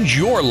and change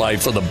your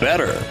life for the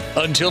better.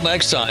 Until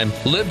next time,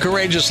 live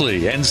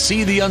courageously and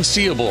see the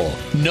unseeable,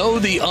 know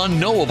the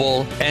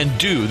unknowable, and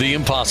do the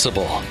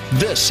impossible.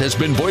 This has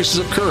been Voices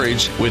of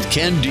Courage with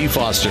Ken D.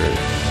 Foster.